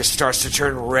water just starts to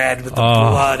turn red with the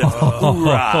blood of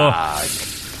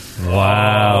Urag.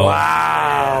 Wow.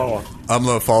 Wow.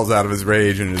 Umlo falls out of his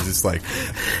rage and is just like...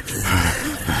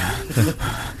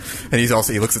 and he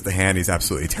looks at the hand, he's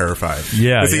absolutely terrified.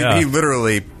 Yeah, 'Cause yeah. He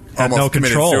literally Had almost no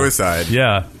committed control. suicide.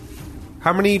 Yeah.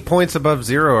 How many points above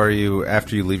 0 are you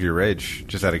after you leave your rage?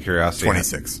 Just out of curiosity.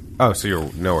 26. Oh, so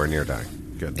you're nowhere near dying.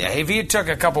 Good. Yeah, if he took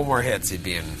a couple more hits, he'd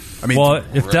be in. I mean, Well,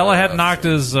 if Della had knocked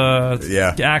his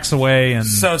axe away and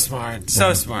So smart.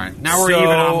 So smart. Now we're So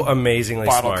even on amazingly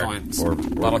bottle smart. coins. Or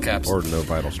bottle caps. Or no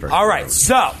vital strike. All right,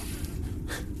 so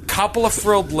couple of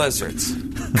frilled lizards,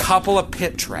 couple of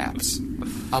pit traps,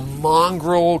 a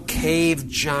mongrel cave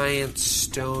giant,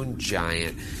 stone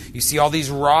giant. You see all these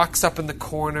rocks up in the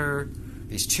corner,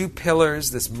 these two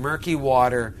pillars, this murky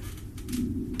water.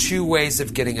 Two ways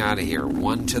of getting out of here.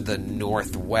 One to the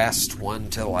northwest, one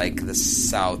to like the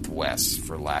southwest,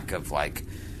 for lack of like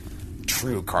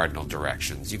true cardinal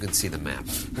directions. You can see the map.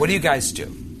 What do you guys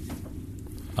do?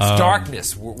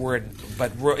 darkness.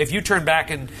 If you turn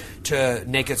back into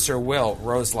naked Sir Will,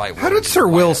 Roselight. How did Sir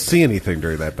Will see anything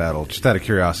during that battle? Just out of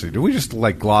curiosity, did we just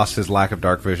gloss his lack of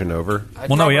dark vision over?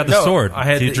 Well, no, he had the sword. I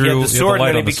had He the sword, light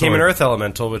and then he on the became sword. an earth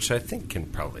elemental, which I think can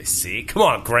probably see. Come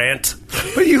on, Grant.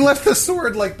 But you left the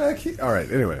sword back here. All right.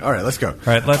 Anyway, let's go. All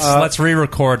right, let's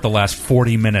re-record the last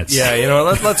 40 minutes. Yeah,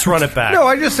 let's run it back. No,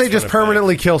 I just say just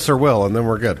permanently kill Sir Will, and then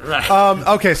we're good.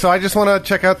 Okay, so I just want to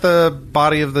check out the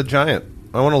body of the giant.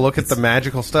 I want to look at the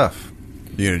magical stuff.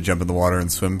 You gonna jump in the water and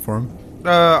swim for him?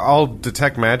 I'll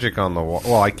detect magic on the water.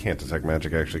 Well, I can't detect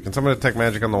magic, actually. Can someone detect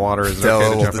magic on the water? Is it okay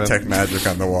to They'll jump detect in? magic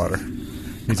on the water.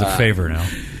 He's a favor now.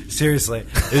 Seriously.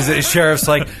 Is Sheriff's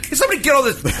like, can somebody get all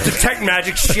this detect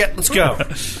magic shit? Let's go.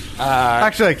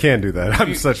 Actually, I can do that.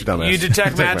 I'm such a dumbass. You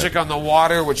detect magic on the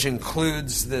water, which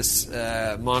includes this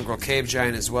mongrel cave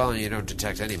giant as well, and you don't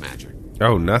detect any magic.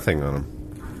 Oh, nothing on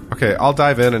him. Okay, I'll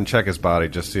dive in and check his body,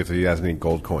 just see if he has any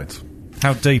gold coins.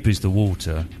 How deep is the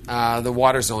water? The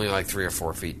water's only 3 or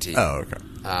 4 feet deep. Oh, okay.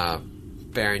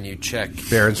 Baron, you check.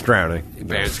 Baron's drowning.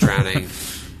 Baron's drowning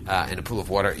in a pool of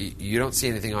water. You don't see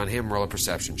anything on him. Roll a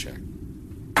perception check.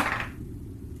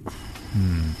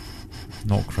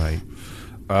 Not great.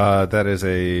 That is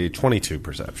a 22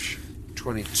 perception.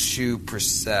 22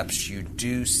 percepts. You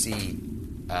do see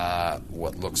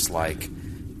what looks like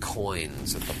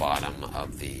coins at the bottom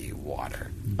of the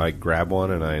water. I grab one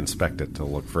and I inspect it to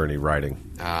look for any writing.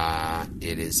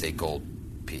 It is a gold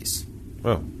piece.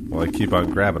 Oh, well, I keep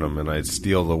on grabbing them, and I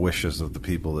steal the wishes of the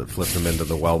people that flipped them into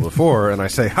the well before, and I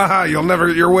say, "Ha, you'll never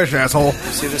get your wish, asshole."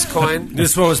 See this coin?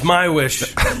 This one was my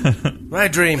wish. My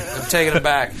dream. I'm taking it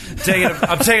back.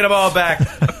 I'm taking them all back.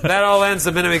 That all ends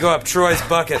the minute we go up Troy's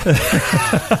bucket.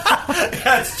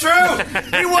 That's true.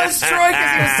 He was Troy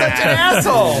because he was such an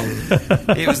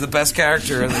asshole. He was the best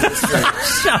character in the history.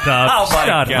 Shut up. Oh, my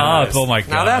Shut God. up. Oh, my God.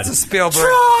 Now that's a Spielberg.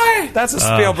 Troy! That's a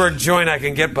Spielberg joint I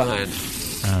can get behind.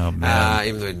 Oh, man.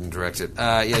 Even though he didn't direct it.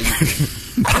 Yeah, you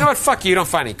know what? Fuck you. You don't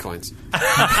find any coins.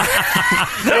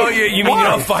 No, you mean you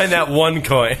don't find that one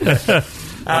coin?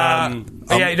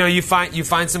 You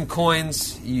find some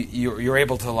coins. You're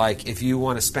able to if you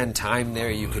want to spend time there,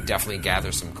 you could definitely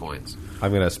gather some coins. I'm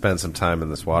going to spend some time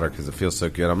in this water because it feels so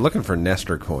good. I'm looking for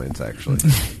Nestor coins, actually.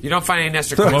 You don't find any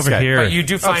Nestor coins over here. but you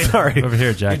do find. sorry. Over here,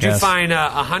 You jackass. do find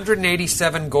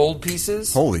 187 gold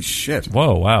pieces. Holy shit.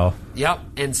 Whoa, wow. Yep,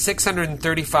 and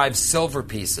 635 silver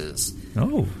pieces.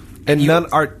 Oh. And none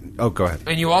are... Oh, go ahead.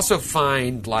 And you also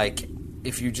find,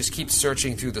 if you just keep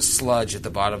searching through the sludge at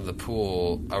the bottom of the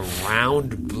pool, a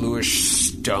round bluish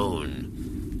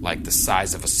stone, the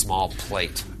size of a small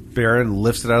plate. Baron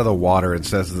lifts it out of the water and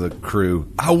says to the crew,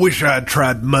 "I wish I had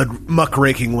tried muck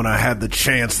raking when I had the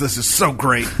chance. This is so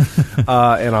great."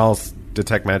 And I'll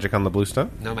detect magic on the blue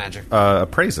stone. No magic.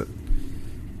 Appraise it.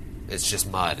 It's just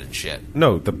mud and shit.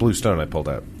 No, the blue stone I pulled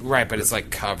out. Right, but it's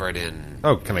covered in...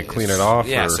 Oh, can I clean it off?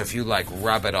 Yeah, or? so if you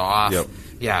rub it off, Yep.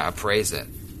 yeah, appraise it.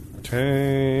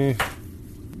 Okay.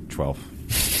 12.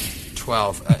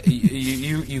 12.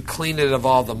 You clean it of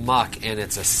all the muck, and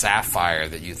it's a sapphire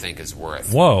that you think is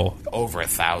worth Whoa. over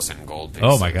 1,000 gold pieces.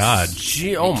 Oh, my God.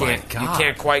 Gee, oh my You God.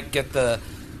 can't quite get the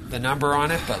number on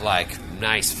it, but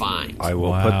nice find. I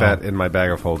will Wow. put that in my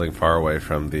bag of holding far away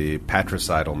from the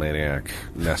patricidal maniac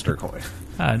Nestor coin.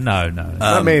 No.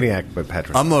 Not maniac, but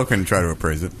patricide. I'm looking to try to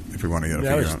appraise it if we want to get a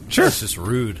figure on it. Sure. That's just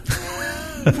rude.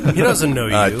 He doesn't know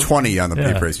you. 20 on the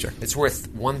pre-appraise check. It's worth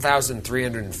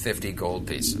 1,350 gold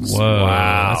pieces. Whoa.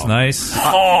 That's nice.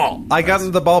 I got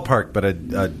into the ballpark,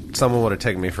 but someone would have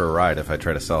taken me for a ride if I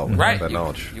tried to sell Right. that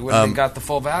knowledge. You wouldn't have got the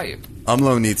full value.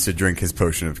 Umlo needs to drink his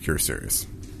potion of Cure Serious.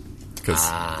 Because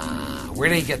Where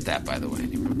did he get that, by the way?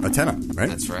 a 10, right?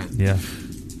 That's right. Yeah.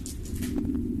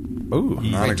 Ooh.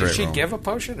 Not a Wait, did great she roll. give a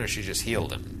potion, or she just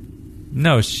healed him?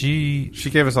 No, she... She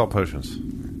gave us all potions.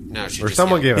 No, she Or just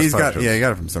someone healed gave us He's got, potions. yeah, he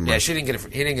got it from somewhere. Yeah, she didn't get it.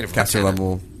 He didn't get it from Caster Lieutenant.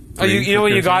 level. Oh, you 3 know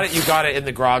when for you Cure got Serious? it? You got it in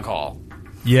the grog hall.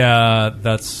 Yeah,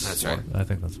 that's... That's right. I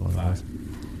think that's one of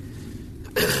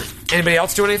those. Anybody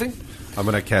else do anything? I'm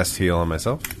going to cast heal on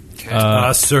myself.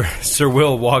 Okay. Sir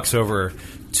Will walks over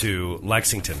to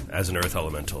Lexington as an earth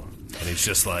elemental, and he's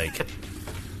just like,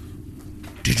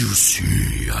 "Did you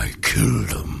see I killed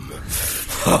him?"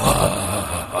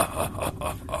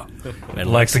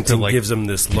 And Lexington gives him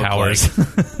this look cowers.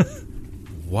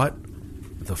 "What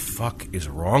the fuck is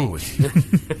wrong with you?"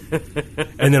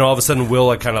 And then all of a sudden,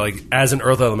 Will as an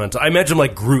earth elemental, I imagine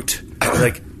Groot,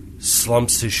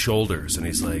 slumps his shoulders, and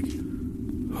he's like,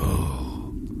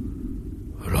 "Oh,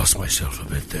 I lost myself a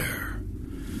bit there."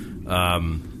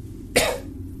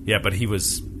 Yeah, but he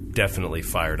was definitely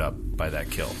fired up by that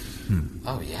kill.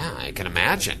 Oh yeah, I can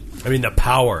imagine. I mean, the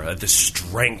power, the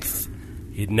strength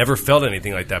He'd never felt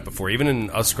anything like that before, even in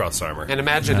Uskroth's armor. And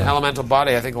imagine elemental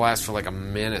body, I think, lasts for like a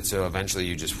minute, so eventually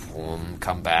you just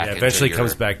come back. Yeah, eventually into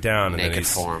comes back down. Naked and then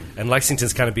form. And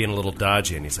Lexington's kind of being a little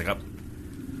dodgy, and he's like,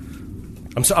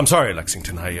 I'm sorry,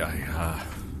 Lexington. I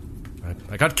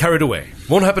got carried away.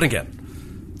 Won't happen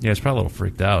again. Yeah, he's probably a little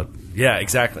freaked out. Yeah,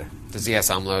 exactly. Does he ask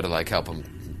Umlo to like help him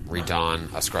redon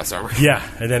Uskroth's armor? Yeah,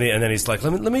 and then he's like,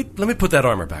 let me put that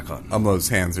armor back on. Umlo's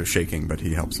hands are shaking, but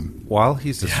he helps him. While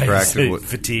he's distracted, He's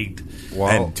fatigued.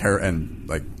 And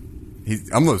like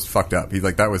Umlo's fucked up. He's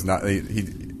like, that was not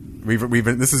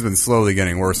this has been slowly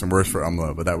getting worse and worse for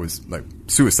Umlo, but that was like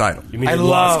suicidal. You mean he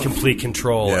lost complete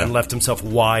control and left himself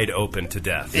wide open to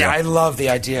death? Yeah, I love the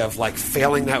idea of like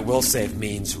failing that will save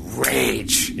means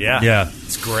rage. Yeah,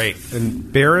 it's great.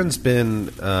 And Baron's been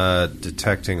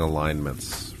detecting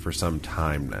alignments for some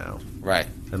time now. Right.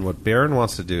 And what Baron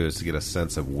wants to do is to get a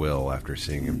sense of Will after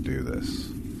seeing him do this.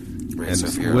 Right, And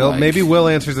so Will, maybe Will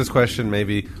answers this question,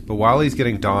 maybe, but while he's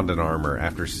getting donned in armor,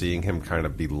 after seeing him kind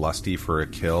of be lusty for a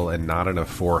kill and not in a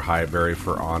very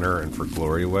for honor and for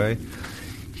glory way,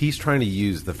 he's trying to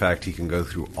use the fact he can go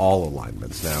through all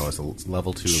alignments now as a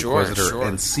level 2 Inquisitor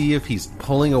and see if he's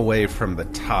pulling away from the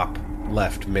top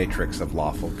left matrix of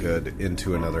lawful good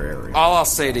into another area. All I'll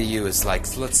say to you is,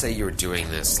 like, let's say you were doing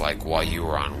this, like, while you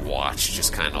were on watch,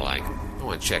 just kind of like, I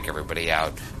want to check everybody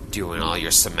out, doing all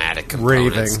your somatic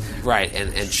components. Raving. Right,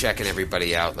 and checking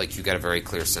everybody out. Like, you got a very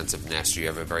clear sense of Nestor, you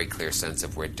have a very clear sense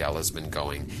of where Della's been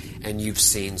going, and you've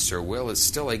seen Sir Will is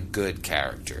still a good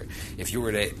character. If you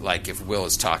were to, like, if Will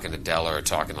is talking to Della or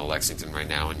talking to Lexington right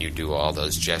now, and you do all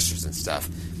those gestures and stuff,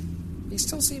 he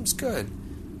still seems good.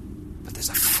 But there's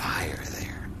a fire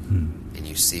there. And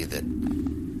you see that,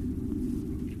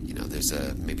 you know, there's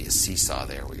maybe a seesaw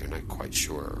there where you're not quite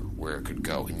sure where it could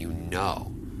go. And you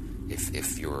know,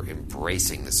 if you're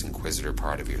embracing this Inquisitor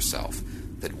part of yourself,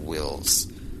 that Will's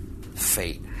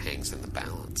fate hangs in the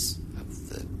balance of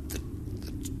the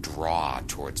draw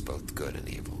towards both good and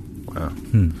evil. Wow.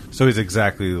 So he's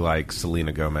exactly like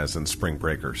Selena Gomez in Spring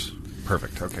Breakers.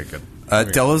 Perfect. Okay, good.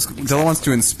 Della wants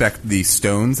to inspect the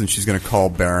stones, and she's going to call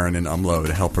Baron and Umlo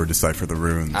to help her decipher the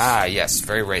runes. Ah, yes,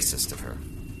 very racist of her.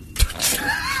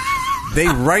 They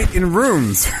write in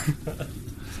runes.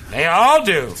 They all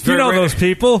do. You know those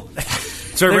people.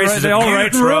 They all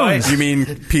write runes. You mean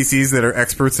PCs that are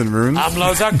experts in runes?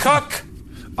 Umlo's a cook.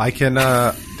 I can,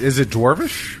 is it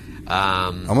Dwarvish?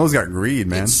 Umlo's got greed,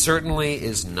 man. It certainly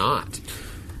is not.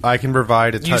 I can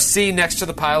provide a You see next to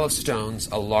the pile of stones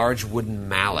a large wooden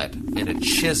mallet and a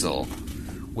chisel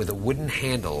with a wooden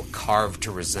handle carved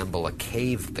to resemble a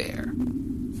cave bear.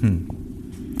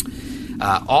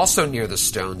 Also near the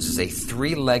stones is a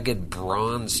 3-legged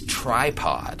bronze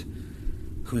tripod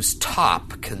whose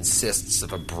top consists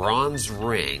of a bronze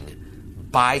ring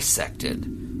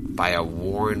bisected by a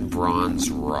worn bronze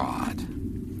rod.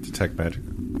 Detect magic?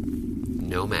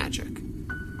 No magic.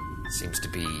 Seems to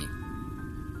be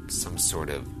some sort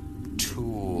of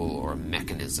tool or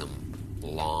mechanism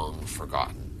long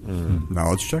forgotten.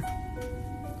 Knowledge check?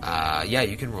 Yeah,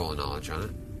 you can roll a knowledge on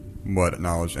it. What,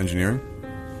 knowledge? Engineering?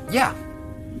 Yeah.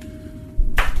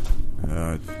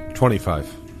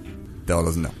 25. Della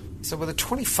doesn't know. So with a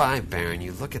 25, Baron,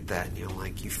 you look at that and you're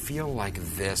like, you feel like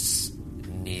this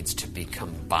needs to be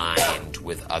combined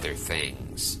with other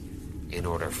things in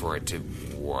order for it to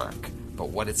work. But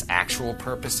what its actual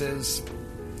purpose is,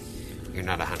 you're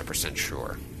not 100%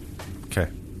 sure. Okay.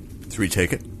 Should we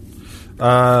take it?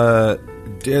 Are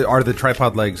the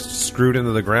tripod legs screwed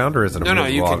into the ground, or is it a No,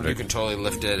 you movable can totally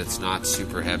lift it. It's not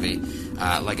super heavy.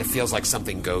 Like it feels like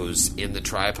something goes in the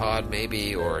tripod,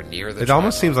 maybe, or near the. It tripod.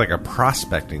 almost seems like a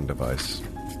prospecting device.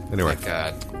 Anyway,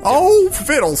 like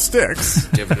fiddlesticks!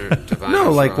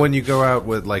 No, like when you go out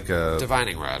with like a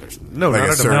divining rod or something. No, like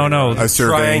not a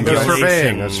surveying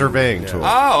tool.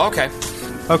 Oh, okay.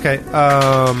 Okay,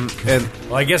 and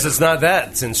well, I guess it's not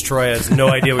that, since Troy has no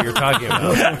idea what you're talking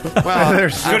about.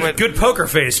 Well, good poker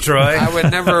face, Troy. I would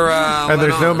never. And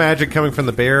there's no magic coming from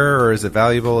the bear, or is it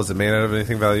valuable? Is it made out of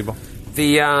anything valuable?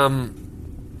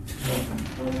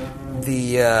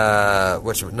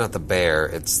 Not the bear.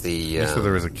 It's the. So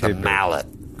there was a kid. The mallet.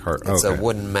 It's a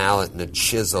wooden mallet and a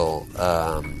chisel.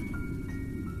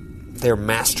 They're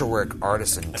masterwork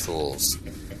artisan tools.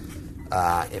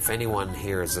 If anyone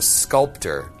here is a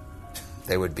sculptor,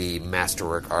 they would be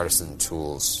masterwork artisan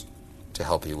tools to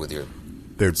help you with your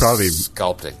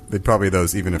sculpting. They'd probably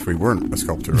those even if we weren't a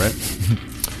sculptor, right?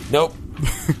 Nope.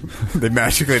 They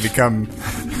magically become...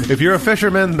 If you're a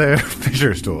fisherman, they're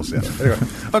fisher's tools. Yeah. Anyway.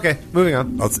 Okay, moving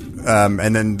on.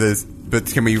 And then but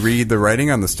can we read the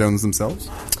writing on the stones themselves?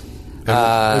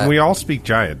 And we all speak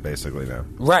giant, basically, now.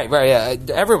 Right, yeah.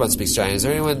 Everyone speaks giant. Is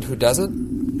there anyone who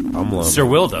doesn't? I'm low. Sir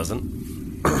Will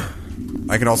doesn't.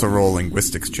 I can also roll a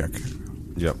linguistics check.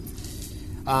 Yep.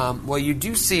 Well, you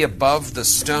do see above the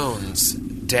stones,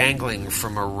 dangling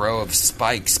from a row of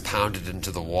spikes pounded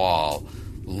into the wall,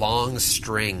 long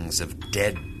strings of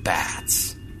dead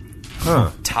bats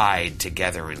tied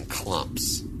together in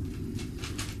clumps.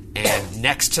 And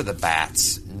next to the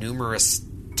bats, numerous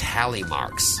tally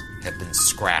marks have been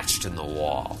scratched in the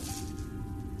wall.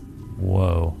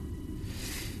 Whoa.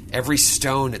 Every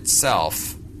stone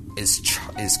itself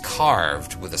is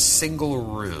carved with a single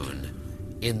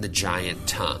rune in the giant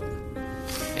tongue.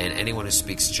 And anyone who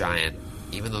speaks giant,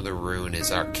 even though the rune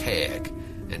is archaic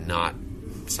and not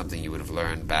something you would have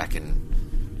learned back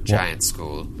in giant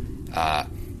school,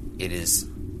 it is,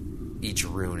 each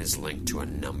rune is linked to a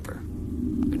number,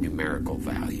 a numerical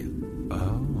value.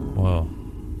 Oh. Whoa.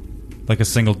 Like a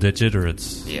single digit, or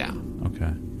it's... Yeah.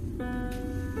 Okay.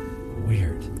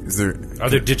 Weird. Are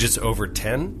there digits over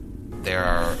 10? There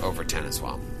are over 10 as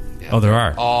well. Yeah. Oh, there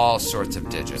are? All sorts of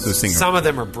digits. So some of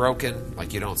them are broken,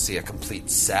 like you don't see a complete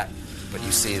set, but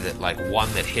you see that like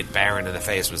one that hit Baron in the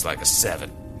face was like a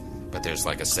 7. But there's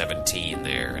like a 17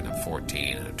 there, and a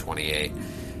 14, and a 28.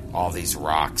 All these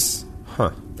rocks.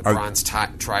 Huh. The bronze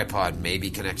tripod may be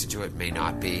connected to it, may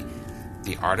not be.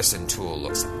 The artisan tool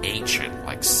looks ancient,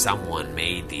 like someone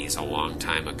made these a long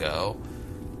time ago,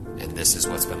 and this is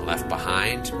what's been left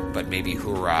behind, but maybe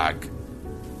Hurag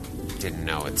didn't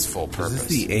know its full purpose. Is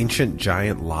this the ancient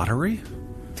giant lottery?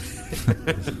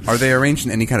 Are they arranged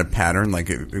in any kind of pattern? Like,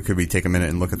 could we take a minute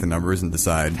and look at the numbers and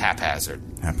decide? Haphazard.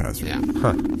 Yeah.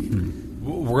 Huh.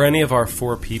 Were any of our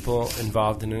 4 people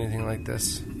involved in anything like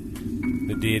this?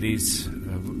 The deities?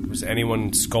 Was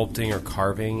anyone sculpting or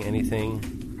carving anything?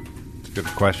 Good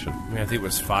question. I mean, I think it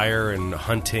was fire and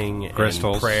hunting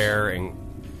Crystals. and prayer and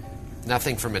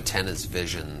Nothing from Atena's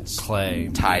visions. Clay.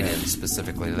 Tied in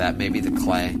specifically to that. Maybe the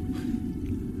clay.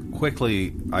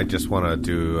 Quickly, I just want to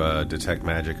do detect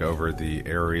magic over the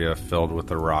area filled with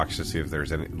the rocks to see if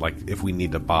there's any, like, if we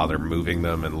need to bother moving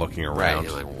them and looking around. Right,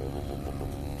 you're like,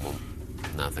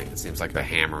 nothing. It seems like the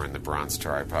hammer and the bronze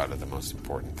tripod are the most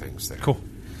important things there. Cool.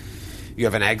 You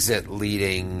have an exit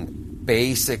leading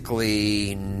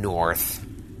basically north,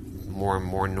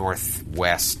 more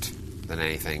northwest than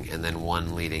anything, and then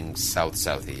one leading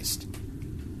south-southeast.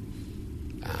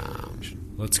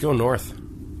 Let's go north.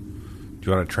 Do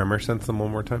you want to tremor sense them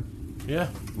one more time? Yeah.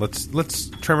 Let's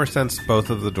tremor sense both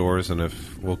of the doors, and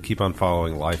if we'll keep on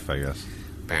following life, I guess.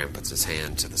 Baron puts his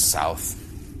hand to the south.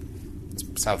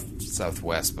 It's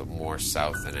southwest, but more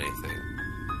south than anything.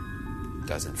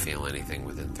 Doesn't feel anything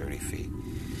within 30 feet.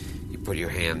 You put your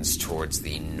hands towards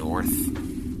the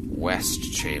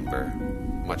northwest chamber,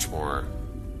 much more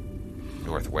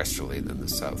northwesterly than the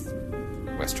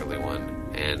southwesterly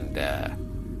one, and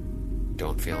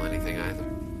don't feel anything either.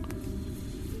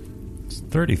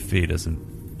 30 feet isn't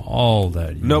all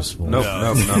that useful. Nope.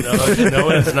 No,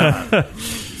 it's not.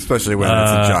 Especially when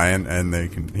it's a giant and they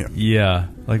can... Yeah.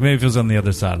 Like maybe if it was on the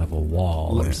other side of a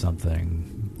wall or something.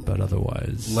 But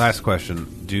otherwise... Last question.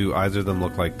 Do either of them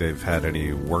look like they've had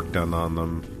any work done on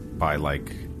them by,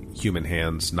 like, human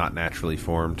hands not naturally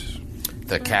formed?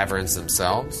 The caverns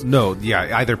themselves? No,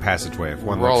 yeah, either passageway. If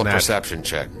one Roll a looks perception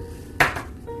check.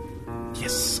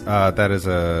 Yes. That is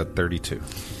a 32.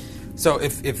 So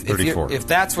if 34. if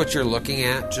that's what you're looking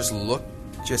at,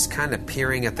 just kind of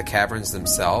peering at the caverns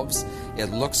themselves, it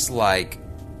looks like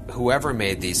whoever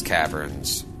made these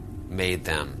caverns made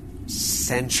them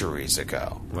centuries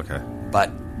ago. Okay. But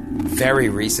very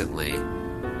recently,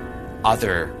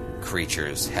 other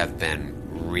creatures have been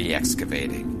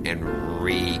re-excavating and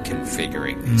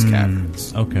reconfiguring these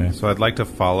caverns. Okay. So I'd like to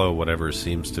follow whatever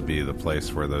seems to be the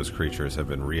place where those creatures have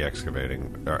been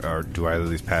re-excavating. Or do either of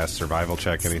these pass survival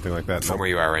check, anything like that? From where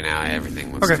you are right now,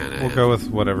 everything looks Okay, kind of... we'll go with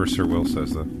whatever Sir Will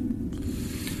says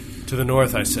then. To the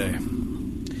north, I say.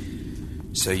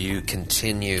 So you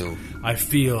continue... I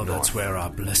feel that's where our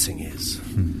blessing is.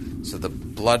 So the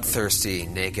bloodthirsty,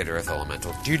 naked earth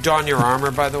elemental... Do you don your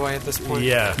armor, by the way, at this point?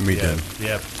 Yeah. We did.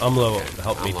 Yeah. Umlo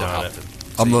helped me Umlo don helped it. him.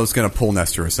 Umlo's going to pull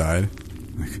Nestor aside.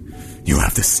 Like, you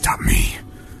have to stop me.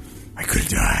 I could have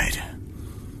died.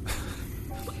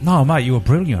 No, mate, you were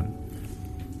brilliant.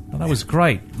 No, that was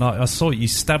great. Like, I saw it, you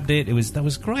stabbed it. That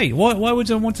was great. Why would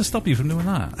I want to stop you from doing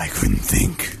that? I couldn't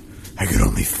think. I could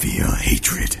only feel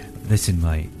hatred. Listen,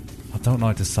 mate, I don't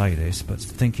like to say this, but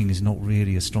thinking is not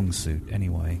really a strong suit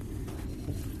anyway.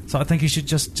 So I think you should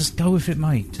just go with it,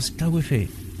 mate. Just go with it.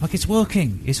 Like, it's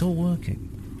working. It's all working.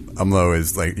 Umlo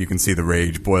is like, you can see the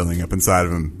rage boiling up inside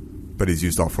of him. But he's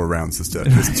used all 4 rounds No,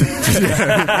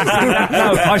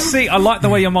 I see. I like the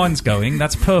way your mind's going.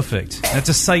 That's perfect. Now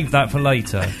just save that for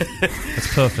later.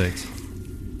 That's perfect.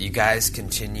 You guys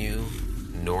continue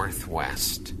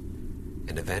northwest,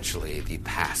 and eventually the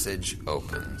passage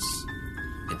opens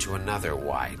into another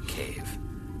wide cave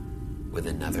with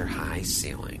another high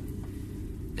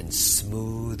ceiling and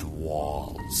smooth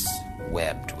walls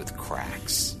webbed with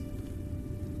cracks.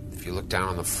 If you look down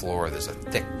on the floor, there's a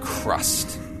thick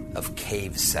crust of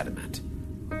cave sediment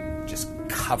just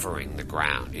covering the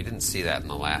ground. You didn't see that in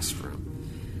the last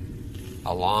room.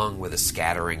 Along with a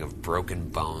scattering of broken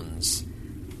bones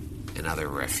and other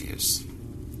refuse.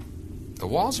 The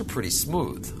walls are pretty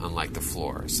smooth, unlike the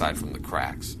floor, aside from the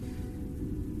cracks,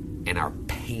 and are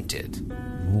painted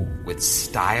with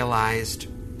stylized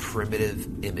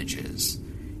primitive images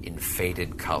in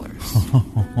faded colors.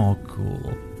 Oh,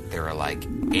 cool. There are like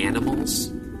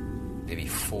animals, maybe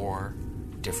 4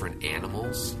 different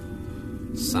animals.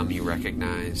 Some you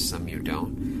recognize, some you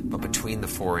don't. But between the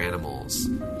 4 animals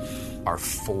are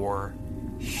 4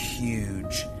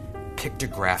 huge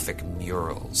pictographic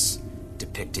murals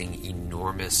depicting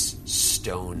enormous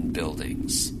stone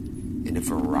buildings in a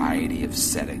variety of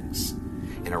settings.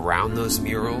 And around those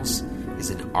murals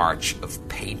is an arch of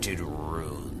painted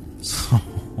runes.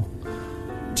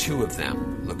 2 of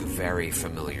them look very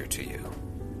familiar to you.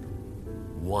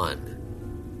 One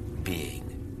being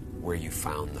where you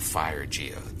found the fire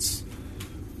geodes.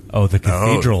 Oh, the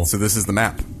cathedral. Oh, so this is the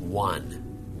map.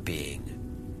 One being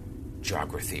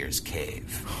Jograthir's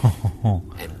cave.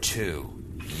 And 2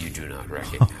 you do not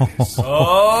recognize.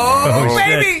 Oh,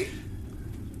 baby!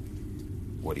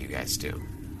 What do you guys do?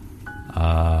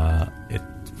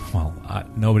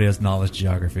 Nobody has knowledge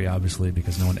geography, obviously,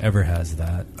 because no one ever has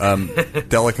that.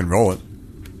 Della can roll it.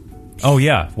 Oh,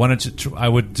 yeah. Why don't you I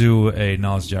would do a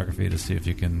knowledge geography to see if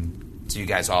you can... So you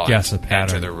guys all guess a enter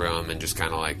pattern. the room and just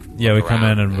kind of like Yeah, we look come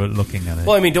around in and we're looking at it.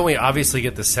 Well, I mean, don't we obviously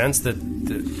get the sense that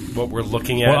what we're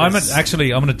looking at Well, I'm is...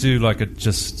 going to do like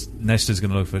Nesta's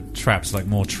going to look for traps, like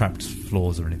more trapped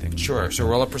floors or anything. Sure, so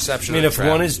roll a perception. I mean, on if the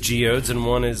trap. one is geodes and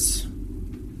one is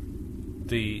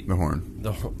the horn.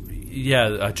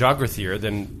 Jograthir,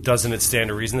 then doesn't it stand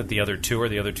to reason that the other 2 are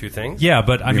the other 2 things? Yeah,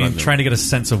 but I mean, trying to get a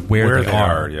sense of where they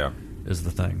are yeah. is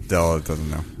the thing. Della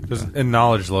doesn't know. And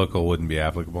knowledge local wouldn't be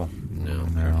applicable. No.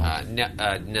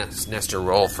 Nestor,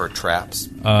 roll for traps.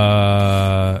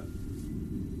 25.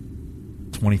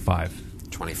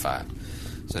 25.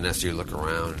 So Nestor, you look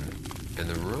around, and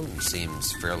the room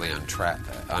seems fairly untrapped.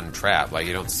 Like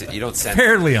you don't sense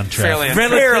Fairly untrapped. Fairly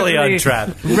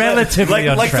untrapped. Relatively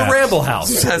untrapped. Like the Ramble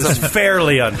House. It's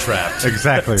fairly untrapped.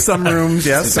 Exactly. Some rooms,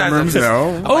 yes. Some rooms,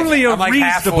 no. Only a I'm like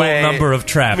reasonable halfway- number of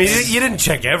traps. I mean, you didn't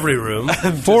check every room.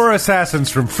 4 assassins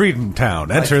from Freedom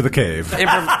Town enter the cave.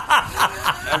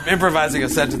 I'm improvising a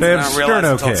sentence They and I have don't realize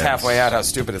sterno until it's cans. halfway out how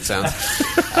stupid it sounds.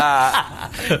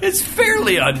 It's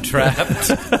fairly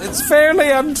untrapped. It's fairly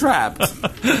untrapped.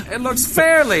 It looks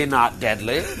fairly not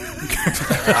deadly.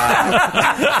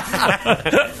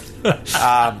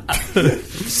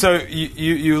 So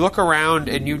you look around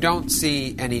and you don't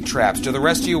see any traps. Do the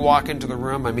rest of you walk into the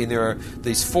room? I mean, there are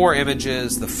these 4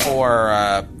 images, the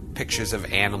 4 pictures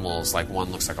of animals. Like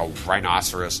one looks like a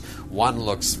rhinoceros. One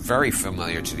looks very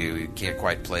familiar to you. You can't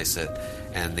quite place it.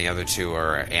 And the other 2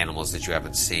 are animals that you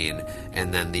haven't seen.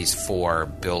 And then these 4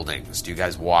 buildings. Do you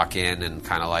guys walk in and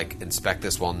kind of like inspect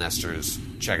this while Nestor's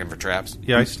checking for traps?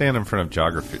 Yeah, I stand in front of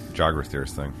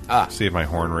Jograthir's thing. See if my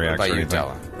horn reacts What or about you, anything.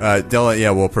 Della?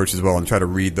 Della, will approach as well and try to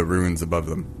read the runes above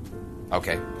them.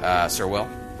 Okay. Sir Will?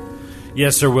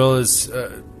 Yes, Sir Will is...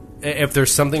 if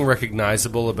there's something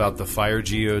recognizable about the fire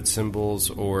geode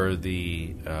symbols or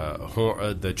the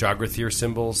Jograthir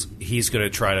symbols, he's going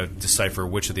to try to decipher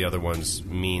which of the other ones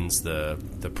means the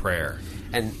prayer.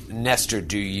 And Nestor,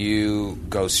 do you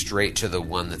go straight to the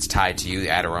one that's tied to you, the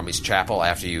Adarami's Chapel,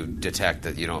 after you detect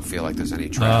that you don't feel like there's any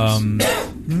traps?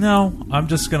 No, I'm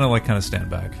just going to kind of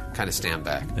stand back. Kind of stand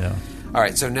back. Yeah. All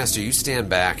right, so Nestor, you stand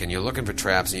back and you're looking for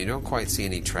traps, and you don't quite see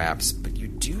any traps, but you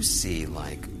do see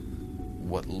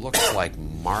what looks like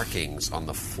markings on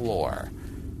the floor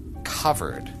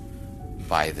covered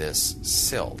by this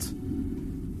silt.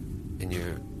 And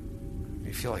you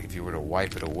feel like if you were to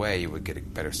wipe it away, you would get a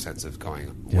better sense of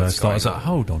what's I going start, on.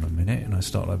 hold on a minute, and I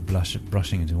start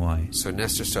brushing it away. So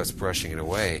Nestor starts brushing it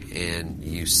away, and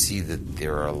you see that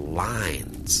there are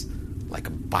lines like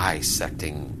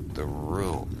bisecting the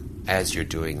room. As you're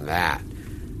doing that,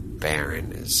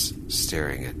 Baron is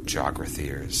staring at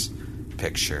Jograthir's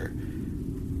picture.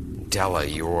 Della,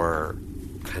 you're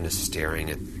kind of staring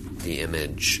at the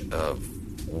image of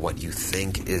what you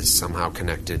think is somehow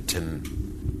connected to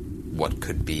what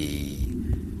could be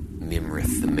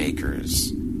Mimrith the Maker's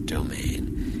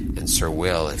domain. And Sir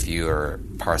Will, if you are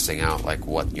parsing out like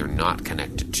what you're not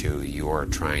connected to, you're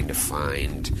trying to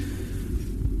find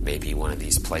maybe one of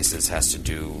these places has to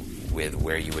do with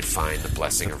where you would find the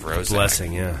Blessing of Rozak.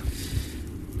 Blessing, yeah.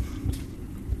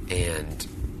 And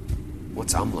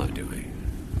what's Umlo doing?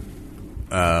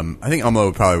 I think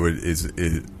Umlo probably is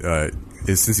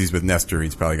since he's with Nestor,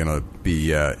 he's probably going to be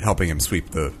helping him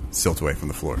sweep the silt away from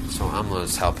the floor. So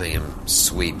Umlo's helping him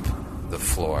sweep the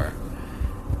floor.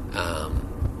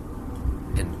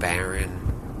 And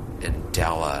Baron and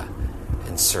Della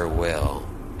and Sir Will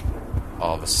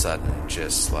all of a sudden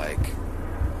just like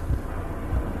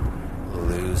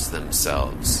lose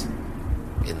themselves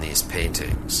in these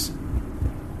paintings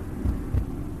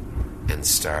and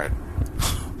start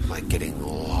like getting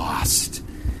lost.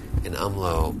 And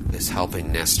Umlo is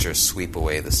helping Nestor sweep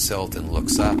away the silt and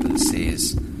looks up and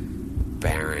sees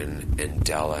Baron and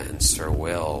Della and Sir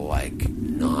Will like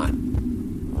not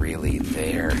really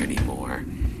there anymore.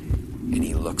 And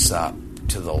he looks up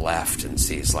to the left and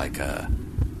sees like a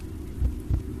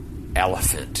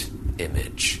elephant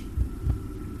image.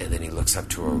 And then he looks up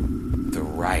to the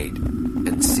right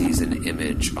and sees an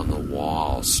image on the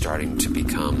wall starting to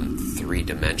become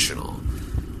three-dimensional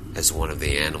as one of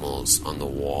the animals on the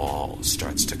wall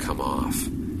starts to come off.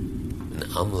 And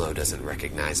Umlo doesn't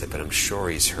recognize it, but I'm sure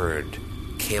he's heard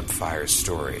campfire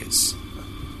stories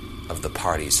of the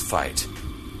party's fight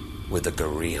with a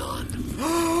Garion.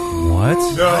 What?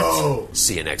 No!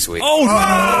 See you next week. Oh,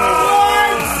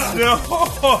 no!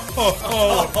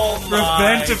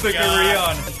 Revenge of the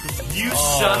Garion. You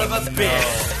son of a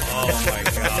bitch. Oh, my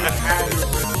God.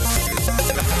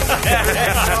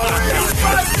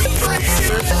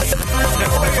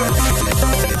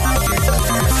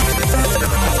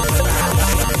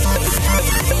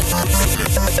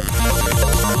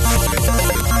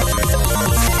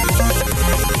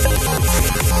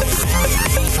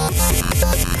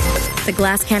 The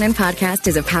Glass Cannon Podcast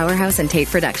is a Powerhouse and Tate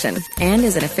production and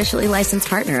is an officially licensed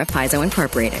partner of Paizo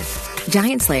Incorporated.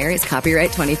 Giantslayer is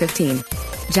copyright 2015.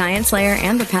 Giantslayer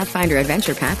and the Pathfinder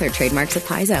Adventure Path are trademarks of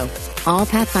Paizo. All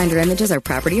Pathfinder images are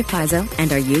property of Paizo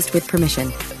and are used with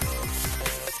permission.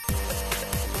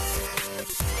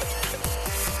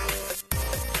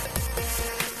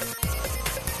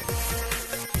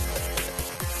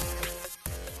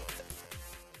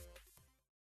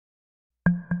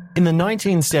 In the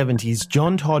 1970s,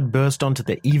 John Todd burst onto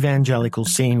the evangelical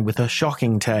scene with a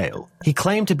shocking tale. He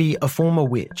claimed to be a former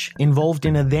witch, involved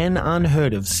in a then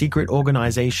unheard-of secret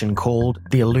organization called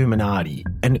the Illuminati,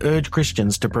 and urged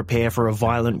Christians to prepare for a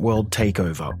violent world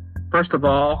takeover. First of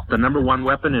all, the number one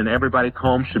weapon in everybody's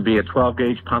home should be a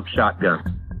 12-gauge pump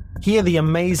shotgun. Hear the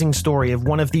amazing story of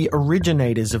one of the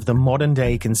originators of the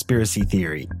modern-day conspiracy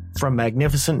theory. From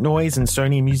Magnificent Noise and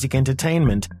Sony Music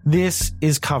Entertainment, this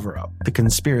is Cover Up, the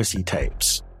Conspiracy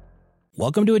Tapes.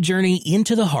 Welcome to a journey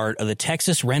into the heart of the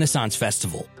Texas Renaissance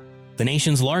Festival, the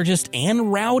nation's largest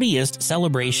and rowdiest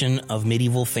celebration of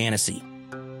medieval fantasy.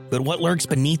 But what lurks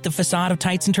beneath the facade of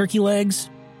tights and turkey legs?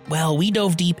 Well, we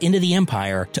dove deep into the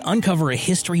empire to uncover a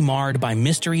history marred by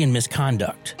mystery and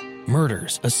misconduct.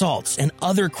 Murders, assaults, and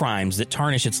other crimes that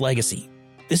tarnish its legacy.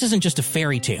 This isn't just a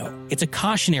fairy tale, it's a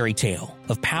cautionary tale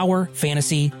of power,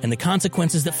 fantasy, and the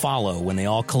consequences that follow when they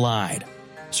all collide.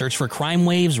 Search for Crime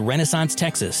Waves Renaissance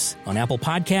Texas on Apple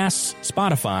Podcasts,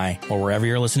 Spotify, or wherever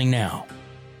you're listening now.